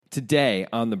today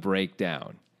on the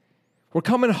breakdown. We're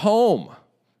coming home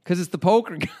because it's the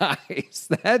poker guys.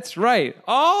 That's right.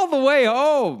 All the way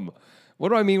home. What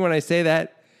do I mean when I say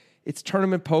that? It's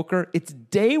tournament poker. It's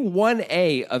day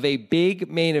 1A of a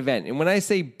big main event. And when I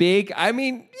say big, I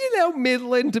mean,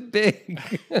 middling to big.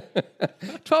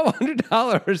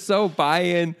 $1,200 or so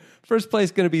buy-in. First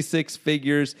place going to be six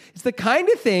figures. It's the kind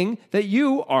of thing that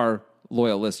you, our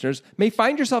loyal listeners, may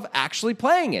find yourself actually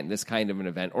playing in, this kind of an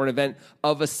event, or an event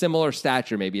of a similar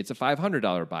stature. Maybe it's a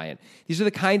 $500 buy-in. These are the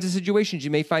kinds of situations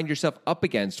you may find yourself up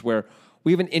against where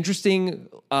we have an interesting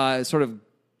sort of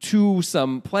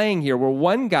two-some playing here, where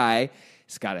one guy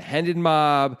has got a Hendon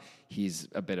mob. He's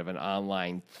a bit of an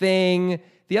online thing.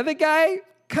 The other guy,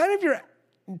 kind of your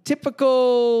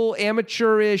typical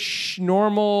amateurish,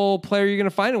 normal player you're going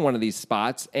to find in one of these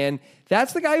spots. And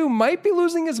that's the guy who might be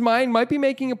losing his mind, might be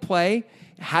making a play.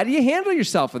 How do you handle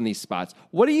yourself in these spots?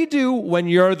 What do you do when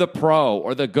you're the pro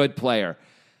or the good player?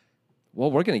 Well,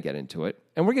 we're going to get into it.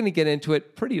 And we're going to get into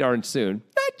it pretty darn soon.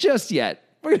 Not just yet.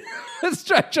 We're going to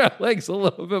stretch our legs a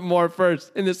little bit more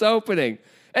first in this opening.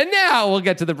 And now we'll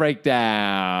get to the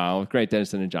breakdown with Grant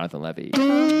Dennison and Jonathan Levy.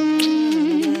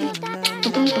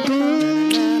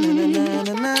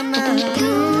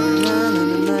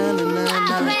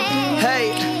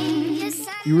 Hey,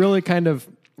 you really kind of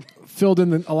filled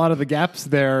in a lot of the gaps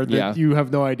there that you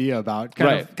have no idea about.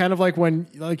 Kind of like when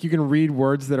you can read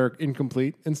words that are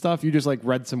incomplete and stuff. You just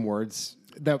read some words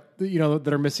that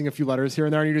that are missing a few letters here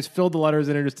and there, and you just filled the letters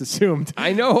in and just assumed.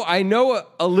 I know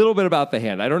a little bit about the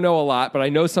hand. I don't know a lot, but I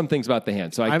know some things about the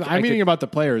hand. So I'm meaning about the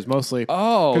players mostly.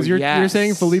 Oh, because you're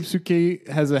saying Philippe Souquet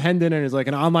has a Hendon and is like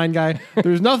an online guy.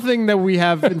 There's nothing that we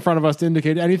have in front of us to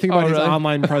indicate anything about his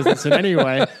online presence in any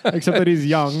way, except that he's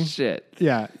young. Shit.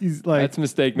 Yeah, he's like that's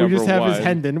mistake number one. We just have his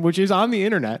Hendon, which is on the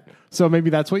internet. So maybe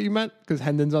that's what you meant, because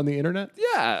Hendon's on the internet?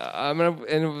 Yeah, and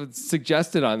it was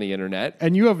suggested on the internet.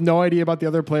 And you have no idea about the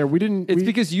other player. It's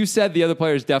because you said the other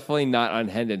player is definitely not on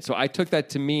Hendon, so I took that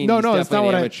to mean that's not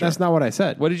what I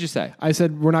said. What did you say? I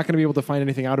said we're not going to be able to find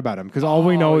anything out about him, because all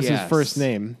we know is his first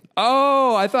name.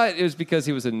 Oh, I thought it was because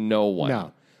he was a no one.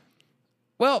 No.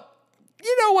 Well,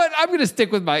 you know what? I'm going to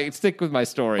stick with my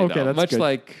story, okay, though. That's much good.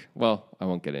 I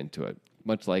won't get into it.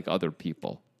 Much like other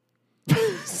people.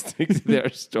 Stick to their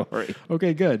story.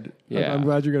 Okay, good. Yeah. I'm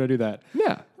glad you're going to do that.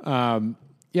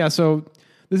 Yeah. So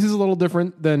this is a little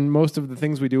different than most of the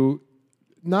things we do,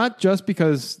 not just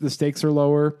because the stakes are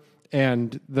lower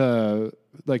and the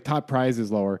top prize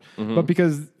is lower, but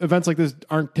because events like this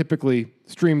aren't typically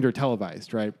streamed or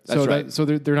televised, right? That's right. So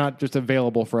they're not just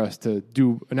available for us to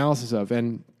do analysis of.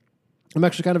 And I'm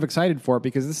actually kind of excited for it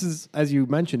because this is, as you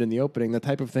mentioned in the opening, the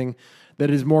type of thing that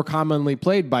is more commonly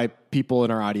played by people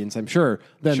in our audience, I'm sure,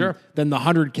 than the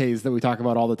 100Ks that we talk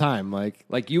about all the time.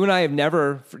 Like you and I have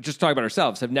never, just talking about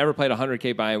ourselves, have never played a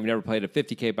 100K buy-in. We've never played a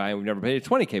 50K buy-in. We've never played a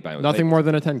 20K buy-in. Nothing more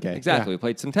than a 10K. Exactly. Yeah. We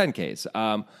played some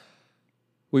 10Ks.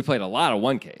 We played a lot of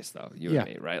 1Ks, though, you and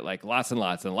me, right? Like lots and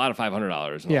lots, and a lot of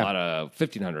 $500 and a lot of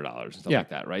 $1,500 and stuff like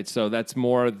that, right? So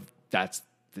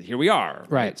here we are,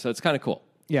 right? So it's kind of cool.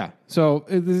 Yeah. So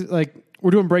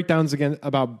we're doing breakdowns again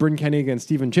about Bryn Kenny against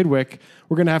Stephen Chidwick.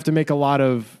 We're going to have to make a lot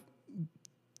of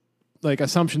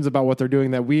assumptions about what they're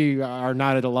doing that we are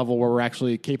not at a level where we're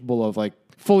actually capable of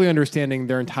fully understanding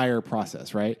their entire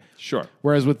process, right? Sure.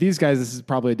 Whereas with these guys, this is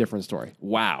probably a different story.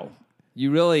 Wow.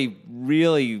 You really,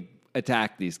 really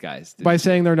attacked these guys. By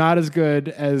saying they're not as good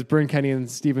as Bryn Kenny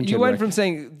and Stephen Chidwick. You went from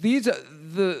saying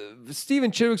the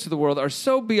Stephen Chidwicks of the world are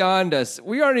so beyond us,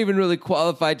 we aren't even really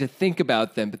qualified to think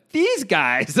about them. But these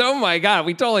guys, oh my God,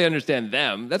 we totally understand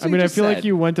them. That's what I feel like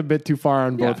you went a bit too far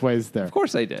on both ways there. Of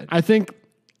course I did. I think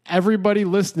everybody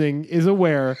listening is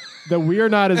aware that we are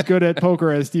not as good at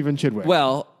poker as Stephen Chidwick.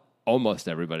 Well, almost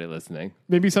everybody listening.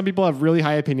 Maybe some people have really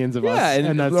high opinions of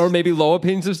us. Or maybe low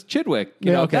opinions of Chidwick.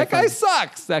 That guy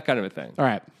sucks. That kind of a thing. All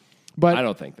right. But I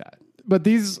don't think that. But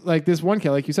these, this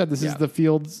 1K, like you said, this is the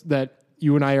fields that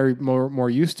you and I are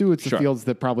more used to. It's the fields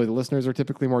that probably the listeners are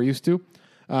typically more used to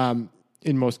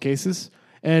in most cases.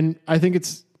 And I think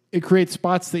it creates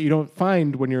spots that you don't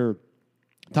find when you're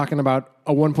talking about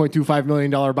a $1.25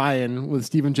 million buy-in with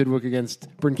Stephen Chidwick against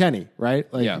Bryn Kenny, right?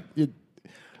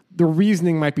 The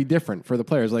reasoning might be different for the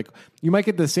players. You might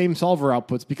get the same solver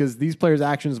outputs because these players'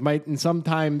 actions might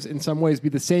sometimes in some ways be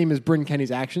the same as Bryn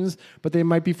Kenny's actions, but they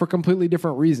might be for completely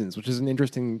different reasons, which is an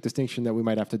interesting distinction that we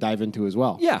might have to dive into as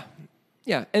well. Yeah.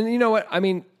 Yeah. And you know what?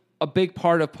 A big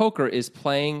part of poker is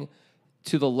playing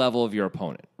to the level of your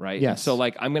opponent, right? Yes. So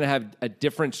I'm going to have a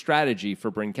different strategy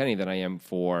for Bryn Kenny than I am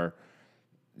for,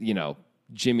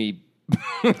 Jimmy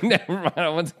Never mind. I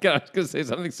was going to say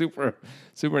something super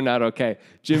not okay.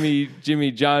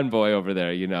 Jimmy John boy over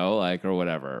there, like, or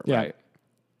whatever. Yeah. Right?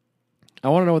 I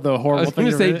want to know what the horrible thing I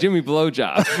was going to say Jimmy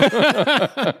Blowjob.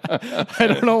 I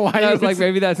don't know why. I was like,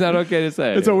 maybe that's not okay to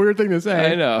say. It's a weird thing to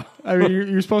say. I know. I mean,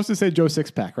 you're supposed to say Joe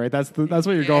Sixpack, right? That's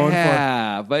what you're going for.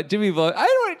 Yeah, but Jimmy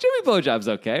Blowjob's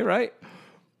okay, right?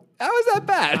 How is that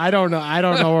bad? I don't know. I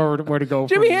don't know where to go.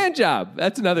 Jimmy Handjob.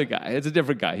 That's another guy. It's a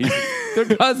different guy.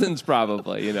 They're cousins,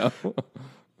 probably. I'm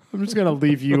just gonna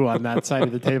leave you on that side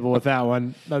of the table with that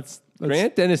one. That's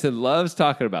Grant Dennison loves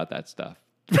talking about that stuff.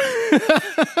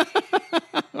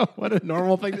 What a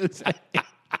normal thing to say.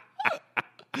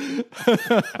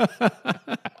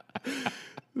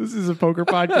 This is a poker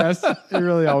podcast. It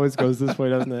really always goes this way,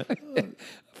 doesn't it?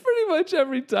 Pretty much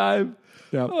every time.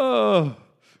 Yeah. Oh,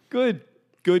 good.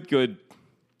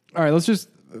 All right, let's just.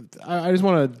 I just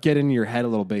want to get into your head a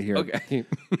little bit here. Okay.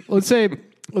 let's say,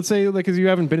 like, because you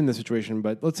haven't been in this situation,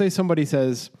 but let's say somebody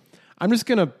says, "I'm just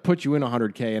going to put you in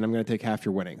 100K, and I'm going to take half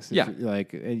your winnings." Yeah.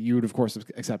 Like you would, of course,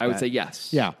 accept. I would say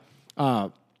yes. Yeah.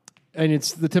 And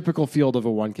it's the typical field of a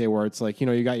 1K where it's like,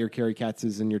 you got your Kerry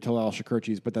Katzes and your Talal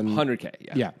Shakurchis, but then 100K.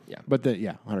 Yeah. But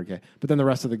 100K. But then the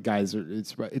rest of the guys,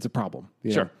 it's a problem.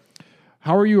 Sure. Know?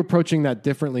 How are you approaching that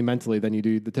differently mentally than you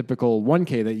do the typical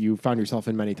 1K that you found yourself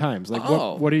in many times? Like,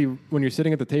 what are you, when you're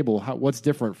sitting at the table, what's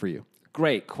different for you?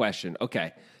 Great question.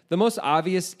 Okay. The most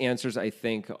obvious answers, I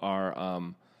think, are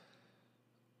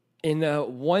in the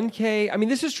 1K. I mean,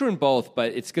 this is true in both,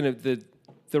 but it's going to,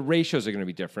 the ratios are going to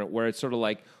be different, where it's sort of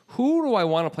like, who do I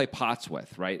want to play pots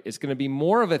with, right? It's going to be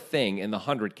more of a thing in the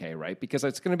 100K, right? Because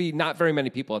it's going to be not very many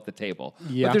people at the table.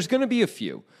 Yeah. But there's going to be a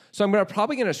few. So I'm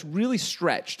probably going to really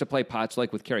stretch to play pots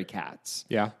like with Kerry Katz.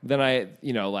 Yeah. Then I,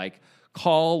 like,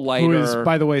 call lighter. Who is,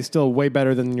 by the way, still way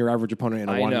better than your average opponent in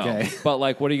a 1K. I know. But,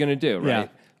 like, what are you going to do, right?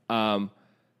 Yeah.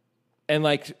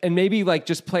 And maybe, like,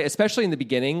 just play, especially in the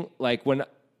beginning, like, when...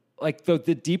 Like the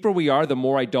deeper we are, the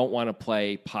more I don't want to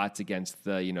play pots against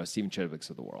the Steven Chidwicks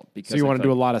of the world. Because so you want to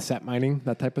do a lot of set mining,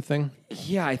 that type of thing?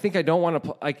 Yeah, I think I don't want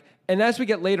to and as we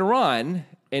get later on,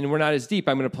 and we're not as deep,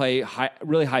 I'm going to play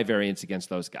really high variance against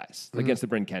those guys, against the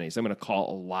Bryn Kennys. I'm going to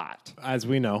call a lot, as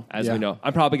we know. We know.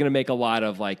 I'm probably going to make a lot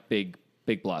of like big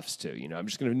bluffs too. I'm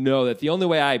just going to know that the only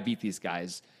way I beat these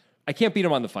guys, I can't beat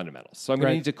them on the fundamentals. So I'm going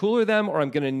to need to cooler them, or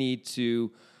I'm going to need to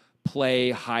play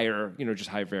higher, just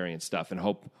high variance stuff, and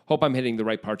hope I'm hitting the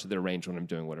right parts of their range when I'm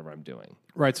doing whatever I'm doing.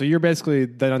 Right. So you're basically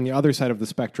then on the other side of the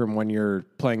spectrum when you're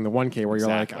playing the 1K, where you're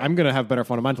like, I'm going to have better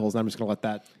fundamentals, and I'm just going to let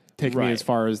that take me as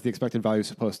far as the expected value is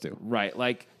supposed to. Right.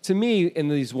 Like to me, in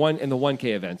the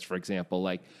 1K events, for example,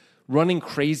 like running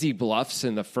crazy bluffs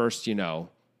in the first,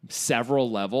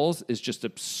 several levels is just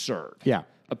absurd. Yeah.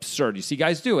 Absurd. You see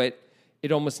guys do it.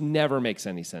 It almost never makes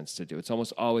any sense to do. It's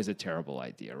almost always a terrible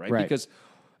idea, right? Because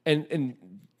And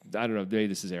I don't know, maybe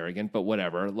this is arrogant, but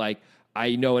whatever. Like,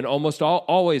 I know in almost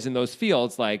always in those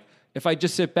fields, like, if I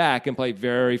just sit back and play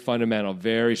very fundamental,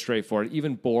 very straightforward,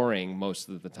 even boring most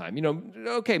of the time,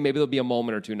 okay, maybe there'll be a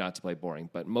moment or two not to play boring,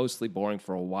 but mostly boring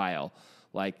for a while.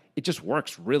 Like, it just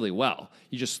works really well.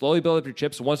 You just slowly build up your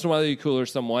chips. Once in a while, you cooler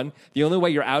someone. The only way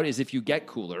you're out is if you get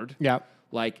coolered. Yeah.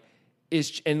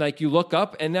 You look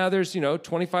up, and now there's,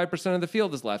 25% of the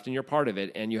field is left, and you're part of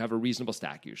it, and you have a reasonable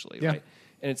stack usually, right?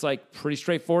 And it's like pretty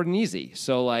straightforward and easy.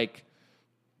 So like,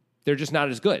 they're just not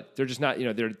as good. They're just not,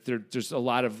 there's a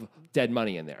lot of dead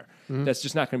money in there. Mm-hmm. That's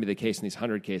just not going to be the case in these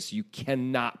 100Ks. So you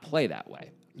cannot play that way.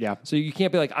 Yeah. So you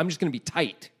can't be like, I'm just going to be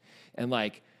tight and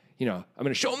like, I'm going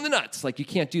to show them the nuts. Like you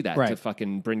can't do that to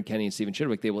fucking Bryn Kenny and Steven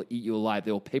Chidwick. They will eat you alive.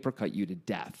 They will paper cut you to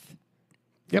death.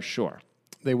 Yep. For sure.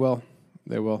 They will.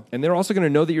 They will. And they're also going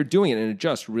to know that you're doing it and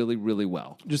adjust really, really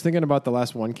well. Just thinking about the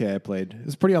last 1K I played. It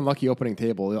was a pretty unlucky opening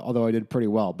table, although I did pretty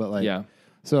well. But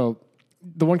so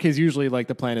the 1K is usually like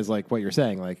the plan is like what you're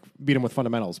saying, like beat him with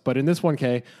fundamentals. But in this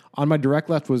 1K, on my direct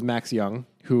left was Max Young,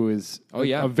 who is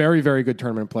a very, very good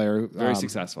tournament player. Very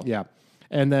successful. Yeah.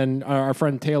 And then our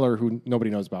friend Taylor, who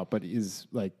nobody knows about, but is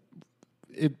like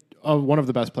one of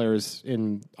the best players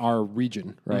in our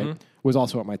region, right? Was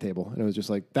also at my table. And it was just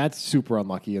like, that's super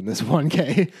unlucky in this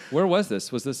 1K. Where was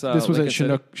this? Was this this was at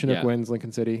Chinook Wins,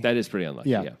 Lincoln City. That is pretty unlucky.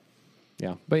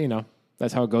 Yeah. But,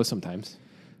 that's how it goes sometimes.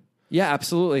 Yeah,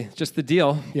 absolutely. Just the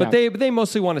deal. Yeah. But they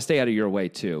mostly want to stay out of your way,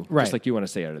 too. Right. Just like you want to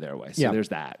stay out of their way. So there's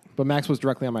that. But Max was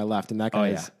directly on my left, and that guy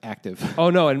is active. Oh,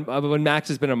 no. And when Max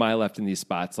has been on my left in these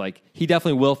spots, like, he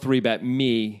definitely will 3-bet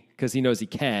me because he knows he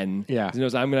can. Yeah. He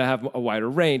knows I'm going to have a wider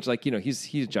range. Like,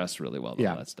 he adjusts really well to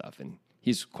all that stuff. And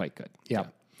he's quite good. Yeah.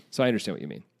 So I understand what you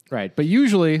mean. Right. But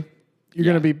usually you're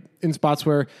going to be in spots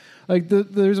where, like,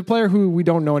 there's a player who we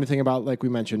don't know anything about, like we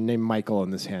mentioned, named Michael in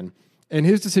this hand. And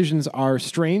his decisions are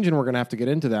strange, and we're going to have to get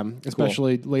into them,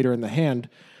 especially later in the hand.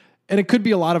 And it could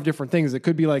be a lot of different things. It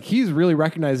could be like he's really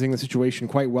recognizing the situation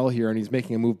quite well here, and he's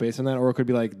making a move based on that. Or it could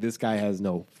be like this guy has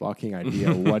no fucking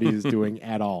idea what he's doing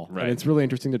at all. Right. And it's really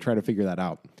interesting to try to figure that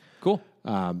out. Cool.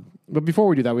 But before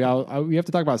we do that, we have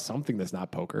to talk about something that's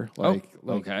not poker. Like,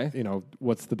 okay. You know,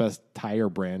 what's the best tire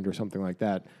brand or something like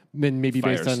that? Maybe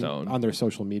based on their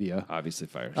social media. Obviously,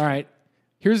 Firestone. All right.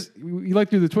 You like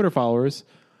to do the Twitter followers.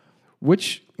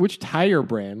 Which tire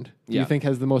brand do you think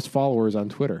has the most followers on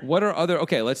Twitter? What are other?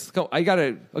 Okay, let's go.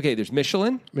 There's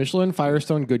Michelin,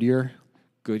 Firestone, Goodyear.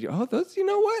 Goodyear. Oh, those. You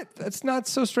know what? That's not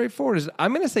so straightforward.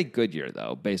 I'm going to say Goodyear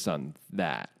though, based on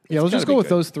that. Yeah, let's just go with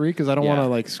those three because I don't want to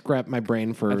like scrap my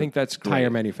brain for. I think that's great. Tire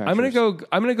manufacturers.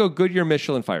 I'm gonna go Goodyear,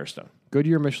 Michelin, Firestone.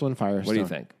 Goodyear, Michelin, Firestone. What do you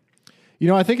think? You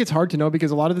know, I think it's hard to know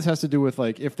because a lot of this has to do with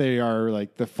like if they are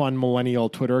like the fun millennial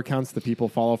Twitter accounts that people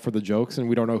follow for the jokes, and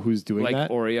we don't know who's doing like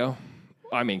that. Like Oreo.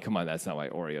 I mean, come on, that's not why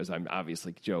Oreos. I'm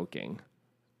obviously joking.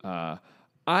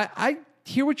 I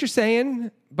hear what you're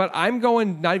saying, but I'm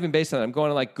going not even based on that. I'm going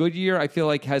to like Goodyear. I feel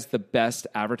like has the best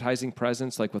advertising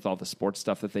presence, like with all the sports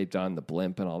stuff that they've done, the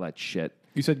blimp and all that shit.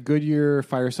 You said Goodyear,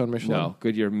 Firestone, Michelin? No,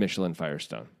 Goodyear, Michelin,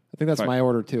 Firestone. I think that's my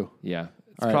order too. Yeah.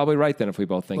 It's probably right then if we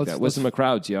both think that. Listen to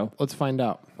crowds, yo. Let's find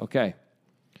out. Okay.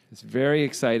 It's very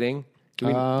exciting. Do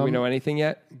we know anything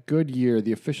yet? Goodyear,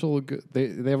 the official... They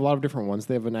have a lot of different ones.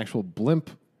 They have an actual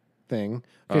blimp thing.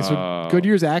 Okay, so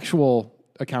Goodyear's actual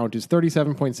account is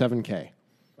 37.7K.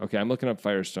 Okay, I'm looking up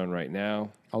Firestone right now.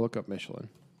 I'll look up Michelin.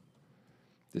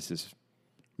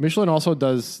 Michelin also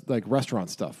does like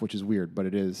restaurant stuff, which is weird, but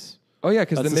it is... Oh, yeah,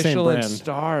 because the Michelin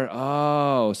star.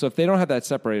 Oh, so if they don't have that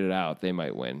separated out, they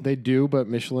might win. They do, but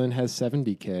Michelin has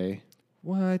 70K.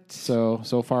 What? So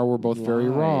far, we're both very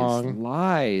wrong.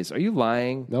 Lies. Are you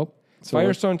lying? Nope. So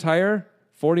Firestone Tire,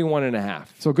 41.5.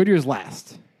 So Goodyear's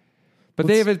last. But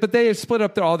they have split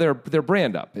up all their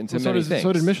brand up into many things.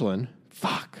 So did Michelin.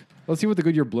 Fuck. Let's see what the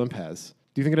Goodyear blimp has.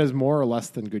 Do you think it has more or less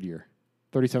than Goodyear?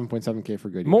 37.7K for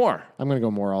Goodyear. More. I'm going to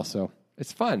go more also.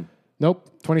 It's fun. Nope.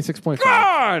 26.5.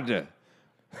 God!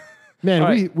 Man,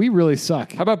 right. we really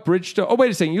suck. How about Bridgestone? Oh, wait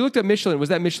a second. You looked at Michelin. Was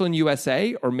that Michelin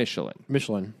USA or Michelin?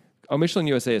 Michelin. Oh, Michelin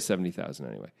USA is 70,000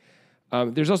 anyway.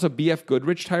 There's also BF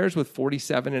Goodrich tires with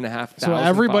 47,500 So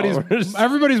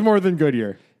everybody's more than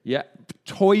Goodyear. Yeah.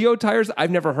 Toyo tires,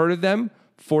 I've never heard of them.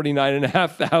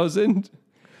 49,500.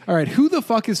 All right, who the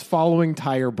fuck is following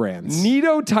tire brands?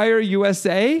 Nito Tire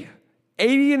USA,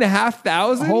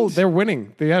 80,500. Oh, they're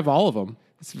winning. They have all of them.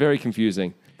 It's very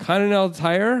confusing. Continental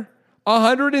Tire,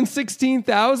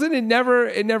 116,000. It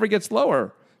never gets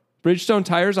lower. Bridgestone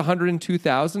Tires,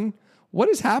 102,000. What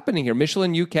is happening here?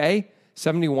 Michelin UK,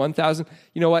 71,000.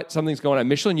 You know what? Something's going on.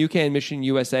 Michelin UK and Michelin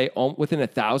USA within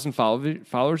 1,000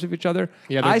 followers of each other.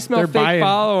 Yeah, I smell fake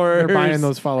followers. They're buying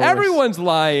those followers. Everyone's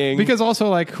lying. Because also,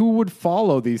 like, who would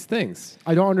follow these things?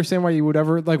 I don't understand why you would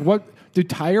ever, like, what? Do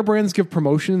tire brands give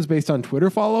promotions based on Twitter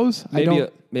follows?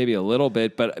 Maybe a little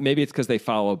bit, but maybe it's because they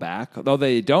follow back, though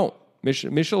they don't.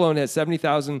 Michelin has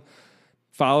 70,000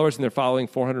 followers, and they're following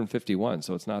 451,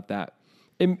 so it's not that.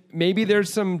 And maybe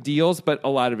there's some deals, but a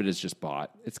lot of it is just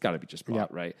bought. It's got to be just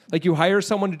bought, right? Like you hire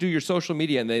someone to do your social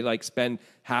media, and they like spend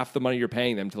half the money you're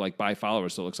paying them to like buy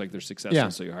followers, so it looks like they're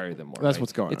successful, so you hire them more. That's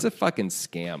what's going on. It's a fucking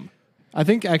scam. I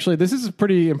think actually this is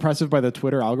pretty impressive by the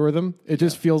Twitter algorithm. It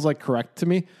just feels like correct to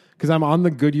me because I'm on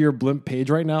the Goodyear blimp page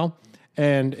right now,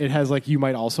 and it has like you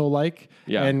might also like,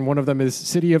 and one of them is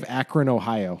City of Akron,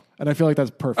 Ohio, and I feel like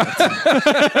that's perfect.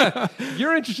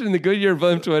 You're interested in the Goodyear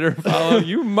blimp Twitter follow.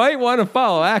 You might want to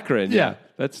follow Akron. Yeah,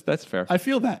 that's fair. I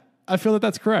feel that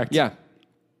that's correct. Yeah.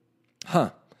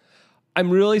 Huh. I'm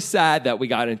really sad that we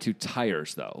got into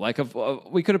tires, though. Like,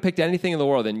 we could have picked anything in the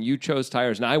world, and you chose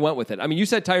tires, and I went with it. I mean, you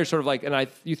said tires sort of like, and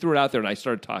you threw it out there, and I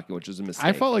started talking, which was a mistake.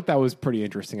 I felt like that was pretty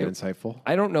interesting and insightful.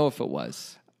 I don't know if it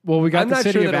was. Well, we got the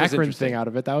City of Akron thing out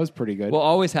of it. That was pretty good. We'll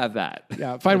always have that.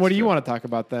 Yeah, fine. What do you want to talk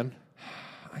about then?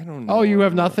 I don't know. Oh, you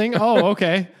have nothing? Oh,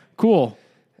 okay. Cool.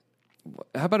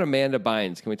 How about Amanda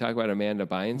Bynes? Can we talk about Amanda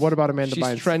Bynes? What about Amanda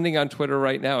Bynes? She's trending on Twitter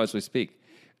right now as we speak.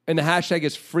 And the hashtag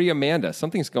is Free Amanda.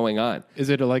 Something's going on. Is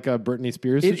it like a Britney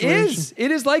Spears situation? It is.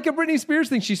 It is like a Britney Spears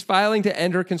thing. She's filing to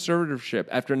end her conservatorship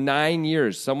after 9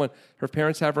 years. Her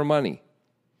parents have her money.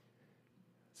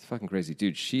 It's fucking crazy.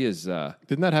 Dude, she is...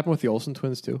 Didn't that happen with the Olsen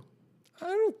twins too? I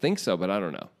don't think so, but I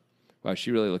don't know. Wow, she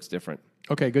really looks different.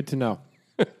 Okay, good to know.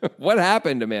 What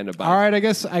happened, Amanda Bynes? All right, I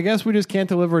guess we just can't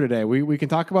deliver today. We can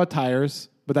talk about tires,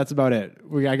 but that's about it.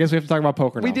 I guess we have to talk about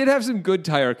poker now. We did have some good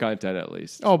tire content at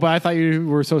least. Oh, but I thought you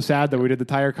were so sad that we did the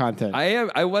tire content.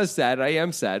 I was sad. I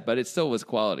am sad, but it still was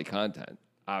quality content.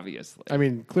 obviously. I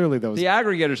mean, clearly those. The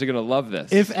aggregators are going to love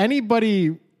this. If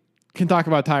anybody can talk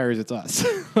about tires, it's us.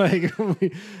 Like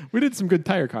we did some good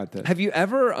tire content. Have you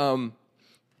ever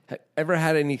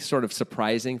had any sort of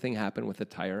surprising thing happen with a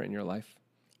tire in your life?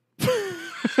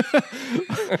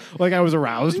 Like I was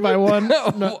aroused by one?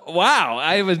 No.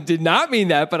 Wow, did not mean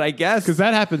that, but I guess. Because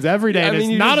that happens every day, and it's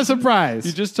not a surprise.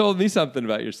 You just told me something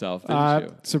about yourself, didn't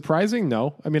you? Surprising?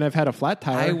 No. I mean, I've had a flat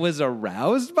tire. I was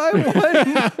aroused by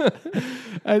one?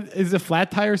 Is a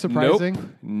flat tire surprising? Nope.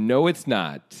 No, it's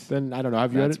not. Then I don't know.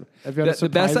 Have you had a surprising? The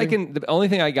best I can. The only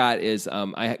thing I got is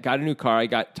I got a new car. I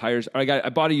got tires. I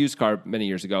bought a used car many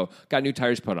years ago. Got new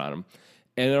tires put on them.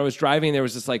 And then I was driving, there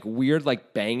was this like weird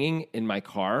like banging in my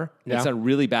car. It sounded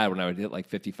really bad when I would hit like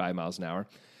 55 miles an hour.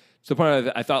 So the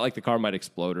point I thought like the car might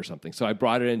explode or something. So I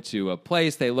brought it into a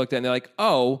place. They looked at it and they're like,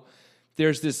 oh,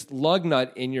 there's this lug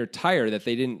nut in your tire that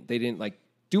they didn't like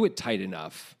do it tight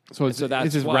enough. So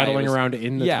that's just rattling around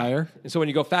in the tire? And so when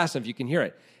you go fast enough, you can hear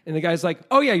it. And the guy's like,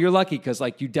 oh, yeah, you're lucky because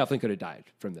like you definitely could have died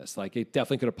from this. Like it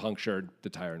definitely could have punctured the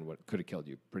tire and what could have killed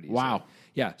you pretty easily. Wow.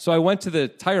 Yeah. So I went to the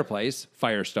tire place,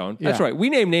 Firestone. That's right. We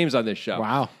name names on this show.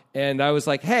 Wow. And I was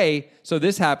like, hey, so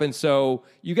this happened. So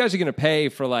you guys are going to pay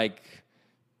for like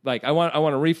I want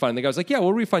a refund. The guy was like, yeah,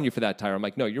 we'll refund you for that tire. I'm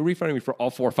like, no, you're refunding me for all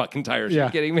 4 fucking tires. Yeah. Are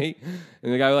you kidding me?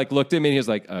 And the guy like looked at me and he was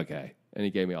like, okay. And he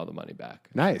gave me all the money back.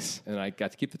 Nice. And I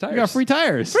got to keep the tires. You got free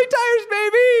tires. Free tires,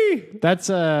 baby. That's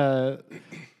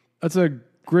a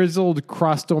grizzled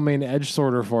cross-domain edge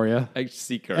sorter for you. Edge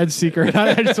seeker. Edge seeker,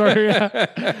 not edge sorter. Yeah.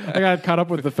 I got caught up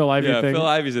with the Phil Ivey thing. Phil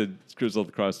Ivey's a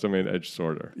grizzled cross-domain edge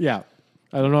sorter. Yeah.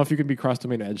 I don't know if you can be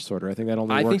cross-domain edge sorter. I think that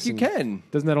only works. I think you can.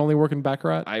 Doesn't that only work in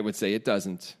Baccarat? I would say it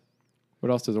doesn't.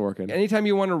 What else does it work in? Anytime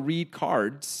you want to read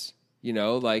cards, you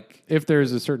know, like... If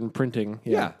there's a certain printing.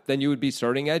 Yeah, then you would be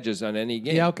sorting edges on any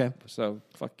game. Yeah, okay. So,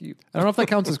 fuck you. I don't know if that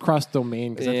counts as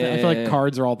cross-domain, because I feel like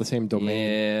cards are all the same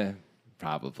domain. Yeah,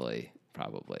 probably.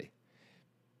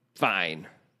 Fine.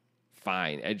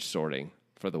 Edge sorting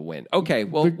for the win. Okay,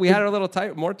 well, we had our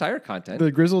little more tire content.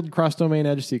 The grizzled cross-domain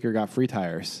edge seeker got free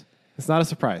tires. It's not a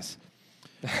surprise.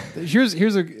 Here's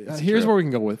where we can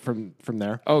go with from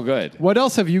there. Oh, good. What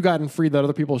else have you gotten free that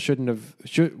other people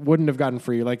wouldn't have gotten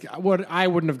free? Like what I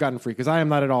wouldn't have gotten free because I am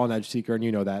not at all an edge seeker, and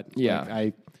you know that. Yeah.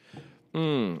 Like,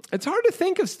 it's hard to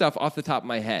think of stuff off the top of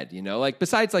my head, you know, like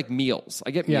besides like meals.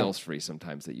 I get meals free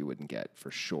sometimes that you wouldn't get for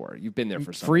sure. You've been there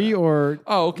for some free time. or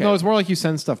oh, okay. No, it's more like you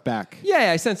send stuff back.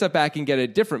 Yeah, I send stuff back and get a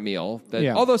different meal.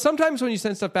 Although sometimes when you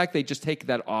send stuff back, they just take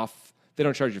that off. They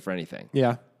don't charge you for anything.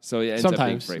 Yeah. So it ends up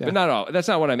being free. But not all. That's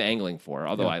not what I'm angling for,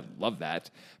 although I love that.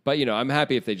 But, you know, I'm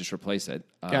happy if they just replace it.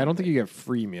 I don't think you get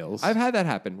free meals. I've had that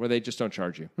happen where they just don't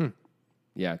charge you.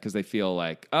 Yeah, because they feel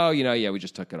like, oh, you know, we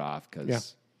just took it off.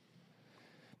 Because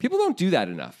people don't do that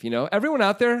enough, you know. Everyone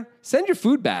out there, send your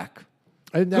food back.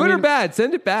 Good or bad,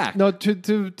 send it back. No,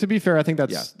 to be fair, I think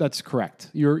that's correct.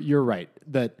 You're right.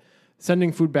 That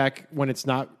sending food back when it's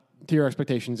not to your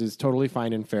expectations is totally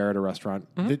fine and fair at a restaurant.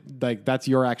 Like that's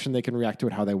your action. They can react to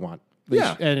it how they want.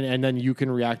 And then you can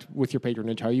react with your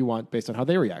patronage how you want based on how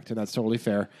they react. And that's totally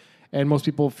fair. And most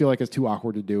people feel like it's too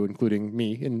awkward to do, including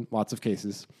me in lots of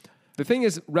cases. The thing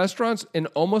is, restaurants in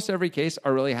almost every case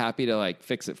are really happy to like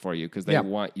fix it for you because they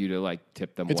want you to like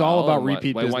tip them. It's all about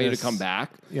repeat business. They want you to come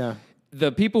back. Yeah.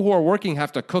 The people who are working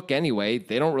have to cook anyway.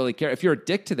 They don't really care. If you're a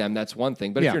dick to them, that's one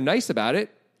thing. But if you're nice about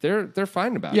it, they're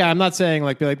fine about it. Yeah, I'm not saying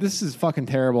be like, this is fucking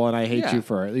terrible and I hate you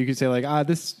for it. You could say like,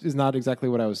 this is not exactly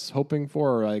what I was hoping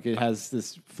for, or like it has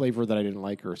this flavor that I didn't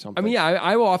like or something. I mean,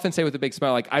 I will often say with a big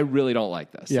smile, like, I really don't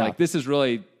like this. Yeah. Like, this is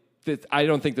really, I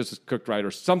don't think this is cooked right,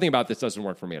 or something about this doesn't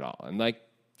work for me at all. And like,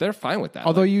 they're fine with that.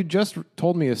 Although you just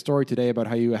told me a story today about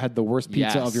how you had the worst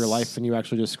pizza of your life and you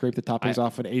actually just scraped the toppings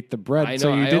off and ate the bread. I know,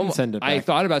 so you didn't send it back. I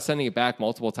thought about sending it back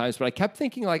multiple times, but I kept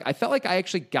thinking like, I felt like I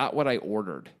actually got what I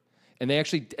ordered. And I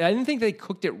didn't think they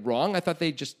cooked it wrong. I thought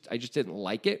I just didn't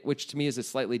like it, which to me is a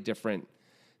slightly different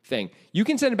thing. You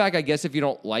can send it back, I guess, if you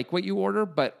don't like what you order,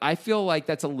 but I feel like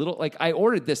that's a little, like I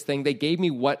ordered this thing. They gave me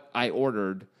what I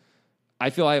ordered. I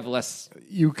feel I have less.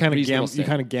 You kind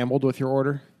of gambled with your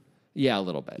order? Yeah, a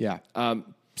little bit. Yeah.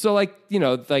 So like, you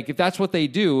know, like if that's what they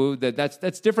do,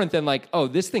 that's different than like, oh,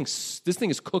 this thing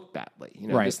is cooked badly. You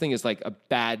know, this thing is like a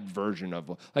bad version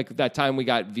of like that time we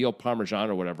got veal parmesan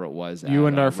or whatever it was. You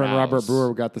and our friend Robert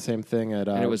Brewer got the same thing at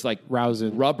and it was like Rouse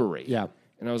rubbery. Yeah.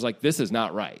 And I was like, this is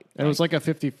not right. And it was like a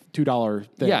 $52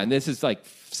 thing. Yeah, and this is like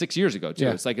 6 years ago too.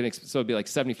 Yeah. It's like so it'd be like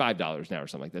 $75 now or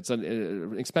something like that. It's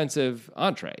an expensive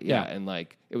entree. Yeah, and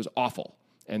like it was awful.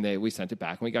 And we sent it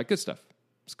back and we got good stuff.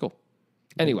 It's cool.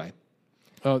 Anyway.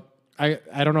 I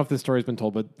don't know if this story's been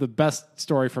told, but the best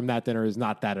story from that dinner is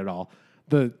not that at all.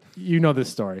 this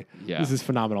story. Yeah. This is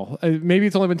phenomenal. Maybe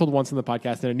it's only been told once in the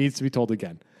podcast, and it needs to be told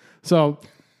again. So,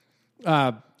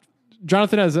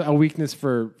 Jonathan has a weakness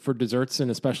for desserts,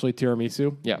 and especially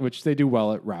tiramisu, which they do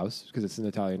well at Rouse because it's an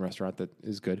Italian restaurant that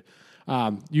is good.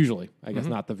 Usually, I guess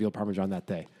not the veal parmesan that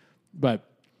day. But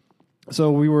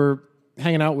so we were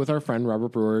hanging out with our friend Robert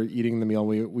Brewer, eating the meal.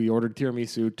 We ordered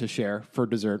tiramisu to share for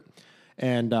dessert,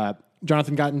 and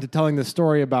Jonathan got into telling this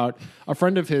story about a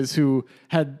friend of his who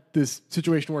had this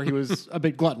situation where he was a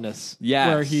bit gluttonous.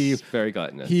 Yes, where he very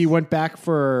gluttonous. He went back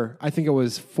for, I think it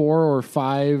was 4 or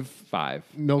 5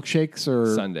 milkshakes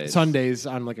or Sundays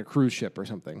on like a cruise ship or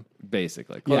something.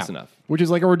 Basically, close enough. Which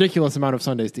is like a ridiculous amount of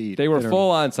Sundays to eat. They were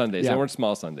full on Sundays. They weren't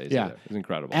small Sundays. Yeah, it was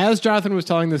incredible. As Jonathan was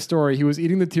telling this story, he was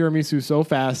eating the tiramisu so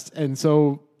fast and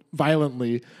so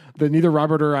violently that neither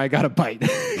Robert or I got a bite.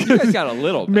 You guys got a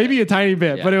little bit. Maybe a tiny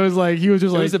bit, but it was like, he was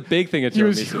just it was a big thing at tiramisu. He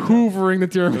was hoovering the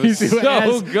tiramisu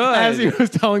so good. As he was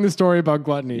telling the story about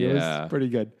gluttony. It was pretty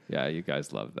good. Yeah, you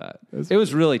guys love that. It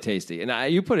was really tasty.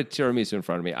 And you put a tiramisu in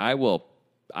front of me, I will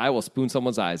spoon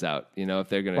someone's eyes out, if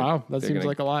they're going to. Wow, that seems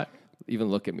like a lot. Even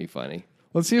look at me funny.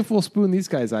 Let's see if we'll spoon these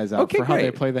guys' eyes out for how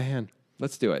they play the hand.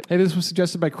 Let's do it. Hey, this was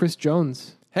suggested by Chris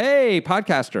Jones. Hey,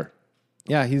 podcaster.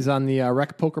 Yeah, he's on the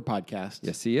Rec Poker podcast.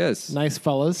 Yes, he is. Nice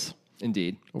fellas.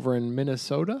 Indeed. Over in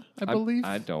Minnesota, I believe.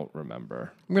 I don't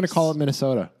remember. I'm going to call it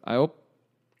Minnesota. I hope.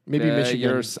 Maybe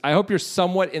Michigan. I hope you're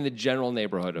somewhat in the general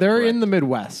neighborhood. They're in the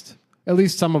Midwest. At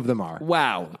least some of them are.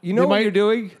 Wow. You know what you're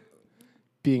doing?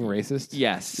 Being racist?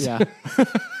 Yes. Yeah.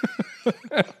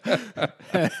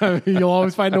 You'll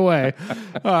always find a way.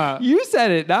 You said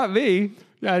it, not me.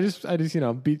 Yeah, I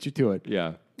just beat you to it.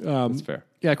 Yeah. That's fair.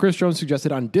 Yeah, Chris Jones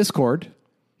suggested on Discord.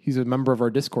 He's a member of our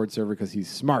Discord server because he's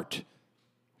smart.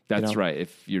 That's right.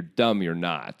 If you're dumb, you're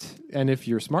not. And if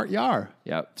you're smart, you are.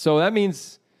 Yeah. So that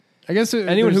means I guess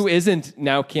anyone who isn't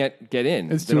now can't get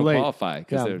in. It's they too don't late. Qualify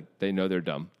because they know they're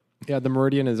dumb. Yeah, the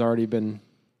Meridian has already been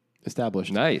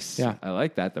established. Nice. Yeah. I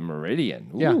like that. The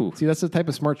Meridian. Ooh. Yeah. See, that's the type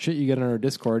of smart shit you get on our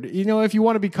Discord. If you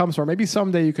want to become smart, maybe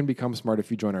someday you can become smart if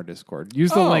you join our Discord.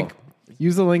 Use the link.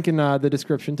 Use the link in the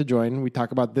description to join. We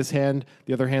talk about this hand,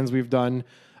 the other hands we've done,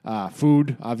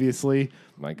 food, obviously.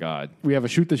 My God. We have a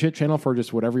Shoot the Shit channel for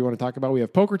just whatever you want to talk about. We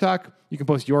have Poker Talk. You can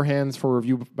post your hands for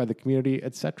review by the community,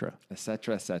 etc.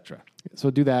 Etc. Etc.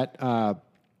 So do that.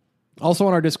 Also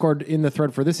on our Discord, in the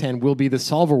thread for this hand, will be the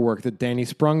solver work that Danny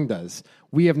Sprung does.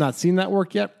 We have not seen that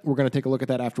work yet. We're going to take a look at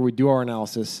that after we do our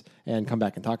analysis and come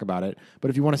back and talk about it. But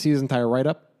if you want to see his entire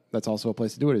write-up, that's also a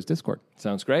place to do it, is Discord.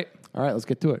 Sounds great. All right, let's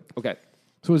get to it. Okay.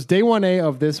 So it's day 1A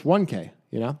of this 1K,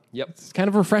 Yep. It's kind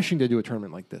of refreshing to do a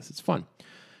tournament like this. It's fun.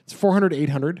 It's 400,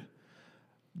 800.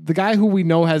 The guy who we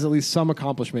know has at least some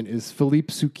accomplishment is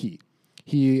Philippe Souki.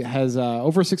 He has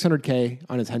over 600K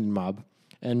on his Hendon Mob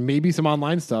and maybe some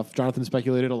online stuff. Jonathan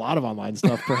speculated a lot of online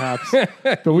stuff, perhaps,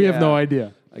 but we have no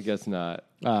idea. I guess not.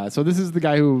 So this is the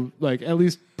guy who, at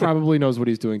least probably knows what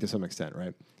he's doing to some extent,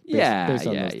 right? Based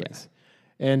on those things.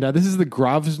 And this is the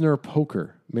Grosvenor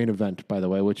Poker main event, by the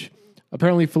way, which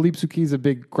apparently Philippe Souki is a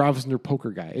big Grosvenor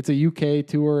Poker guy. It's a UK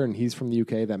tour, and he's from the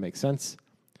UK. That makes sense.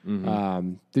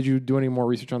 Mm-hmm. Did you do any more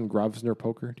research on Grosvenor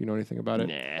Poker? Do you know anything about it?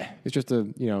 Nah. It's just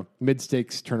a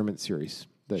mid-stakes tournament series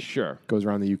that goes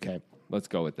around the UK. Let's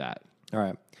go with that. All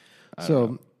right.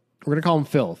 So we're going to call him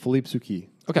Phil, Philippe Souki.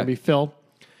 It's going to be Phil.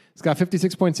 He's got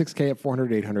 56.6K at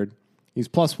 400, 800. He's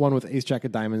 +1 with ace jack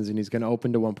of diamonds, and he's going to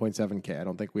open to 1.7K. I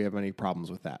don't think we have any problems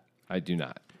with that. I do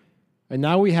not. And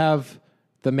now we have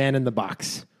the man in the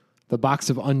box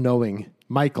of unknowing,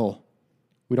 Michael.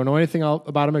 We don't know anything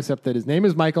about him except that his name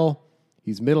is Michael.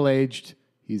 He's middle-aged.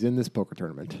 He's in this poker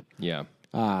tournament. Yeah.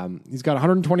 He's got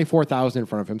 124,000 in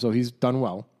front of him, so he's done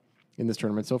well in this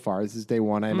tournament so far. This is day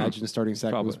 1. I imagine the starting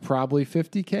stack was probably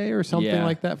 50K or something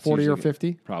like that, 40 or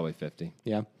 50. Probably 50.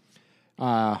 Yeah.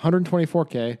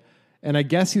 124K. And I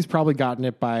guess he's probably gotten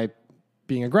it by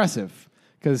being aggressive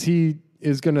because he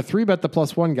is going to 3-bet the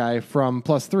 +1 guy from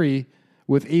 +3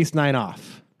 with ace-9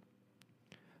 off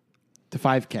to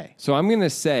 5K. So I'm going to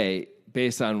say,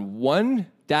 based on one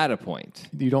data point,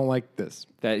 you don't like this,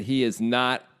 that he is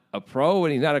not a pro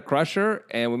and he's not a crusher,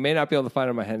 and we may not be able to find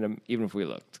him ahead of him even if we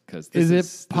looked. Because is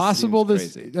it possible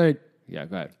this? All right, yeah,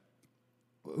 go ahead.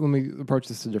 Let me approach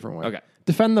this a different way. Okay.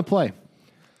 Defend the play.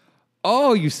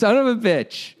 Oh, you son of a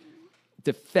bitch.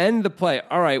 Defend the play.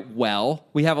 All right, well,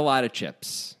 we have a lot of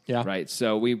chips. Yeah. Right?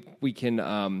 So we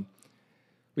can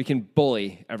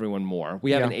bully everyone more.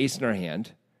 We have an ace in our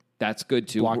hand. That's good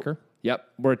too. Blocker. Yep.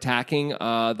 We're attacking the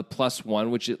 +1,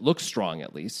 which it looks strong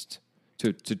at least.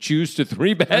 To choose to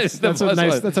 3-bet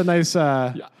that's a nice.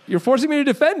 You're forcing me to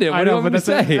defend it. What do you want me to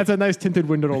say? That's a nice tinted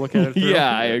window to look at it through. Yeah,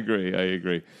 I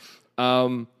agree.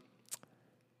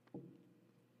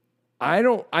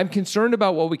 I'm concerned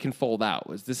about what we can fold out.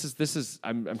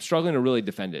 I'm struggling to really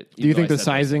defend it. Do you think the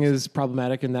sizing is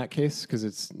problematic in that case because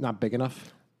it's not big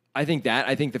enough? I think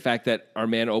the fact that our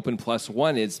man opened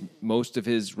 +1 is most of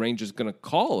his range is going to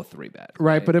call a 3-bet.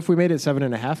 Right, but if we made it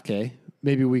 7.5K,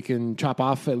 maybe we can chop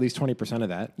off at least 20% of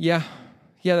that. Yeah,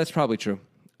 that's probably true.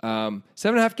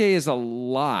 7.5K is a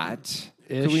lot.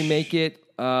 Could we make it?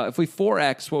 If we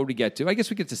 4X, what would we get to? I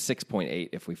guess we get to 6.8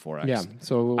 if we 4X. Yeah,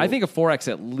 so I think a 4X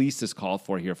at least is called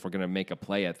for here if we're going to make a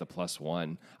play at the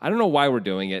 +1. I don't know why we're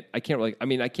doing it. I can't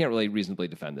really reasonably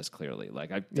defend this clearly.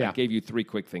 Like I gave you 3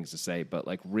 quick things to say, but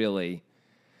like really,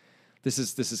 this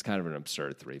is kind of an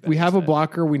absurd 3-bet. We have a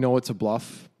blocker. We know it's a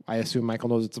bluff. I assume Michael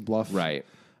knows it's a bluff. Right.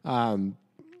 Okay.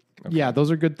 Yeah, those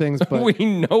are good things, but we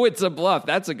know it's a bluff.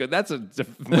 That's a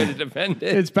way to defend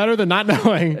it. It's better than not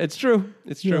knowing. It's true.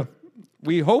 Yeah.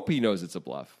 We hope he knows it's a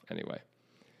bluff. Anyway,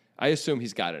 I assume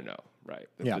he's got to know, right?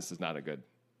 That this is not a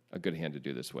good hand to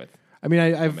do this with. I mean,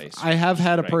 I have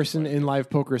had a person in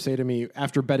live poker say to me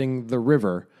after betting the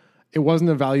river, it wasn't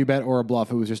a value bet or a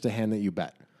bluff. It was just a hand that you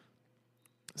bet.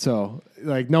 So,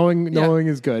 like knowing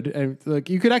is good, and like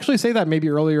you could actually say that maybe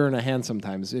earlier in a hand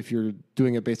sometimes if you're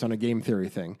doing it based on a game theory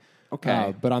thing.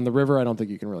 Okay, but on the river, I don't think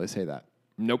you can really say that.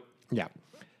 Nope. Yeah.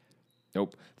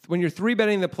 Nope. When you're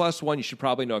 3-betting the +1, you should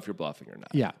probably know if you're bluffing or not.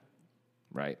 Yeah.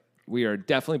 Right. We are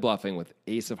definitely bluffing with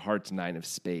Ace of Hearts, 9 of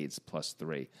Spades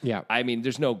 +3. Yeah. I mean,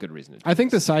 there's no good reason to do I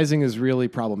think the sizing is really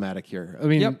problematic here. I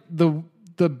mean,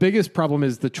 the biggest problem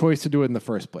is the choice to do it in the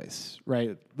first place,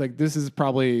 right? Like this is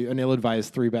probably an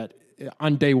ill-advised 3-bet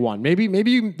on day one.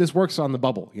 Maybe this works on the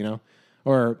bubble,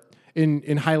 or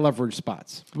in high leverage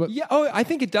spots. But, I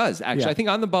think it does actually. Yeah. I think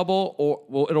on the bubble,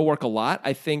 it'll work a lot.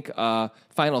 I think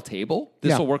final table,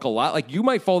 this will work a lot. Like you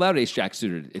might fold out Ace Jack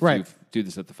suited if you do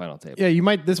this at the final table.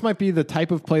 Yeah, this might be the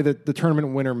type of play that the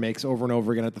tournament winner makes over and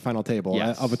over again at the final table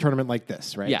of a tournament like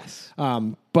this, right? Yes.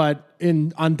 But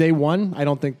on day one, I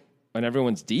don't think. When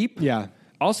everyone's deep. Yeah.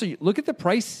 Also, look at the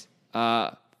price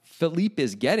Philippe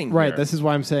is getting. Right. Here. This is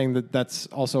why I'm saying that's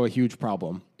also a huge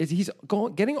problem. He's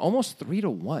getting almost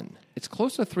 3-1. It's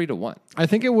close to 3-1. I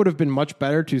think it would have been much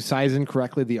better to size in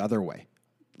correctly the other way.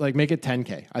 Like make it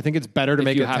 10K. I think it's better to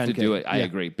make it 10K. You have to do it. I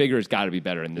agree. Bigger has got to be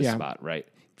better in this spot, right?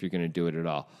 If you're going to do it at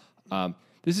all.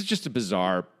 This is just a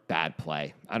bizarre, bad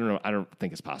play. I don't know. I don't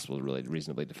think it's possible to really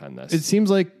reasonably defend this. It seems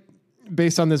like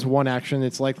based on this one action,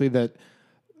 it's likely that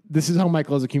this is how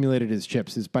Michael has accumulated his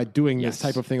chips, is by doing this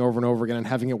type of thing over and over again and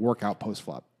having it work out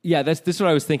post-flop. Yeah, this is what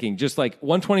I was thinking. Just like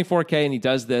 124K and he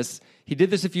does this. He did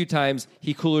this a few times.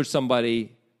 He coolers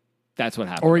somebody. That's what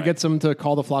happened. Or he gets him to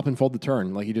call the flop and fold the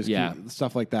turn. Like he just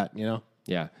stuff like that,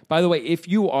 Yeah. By the way, if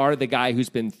you are the guy who's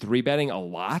been 3-betting a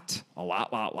lot,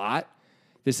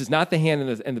 this is not the hand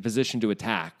in the position to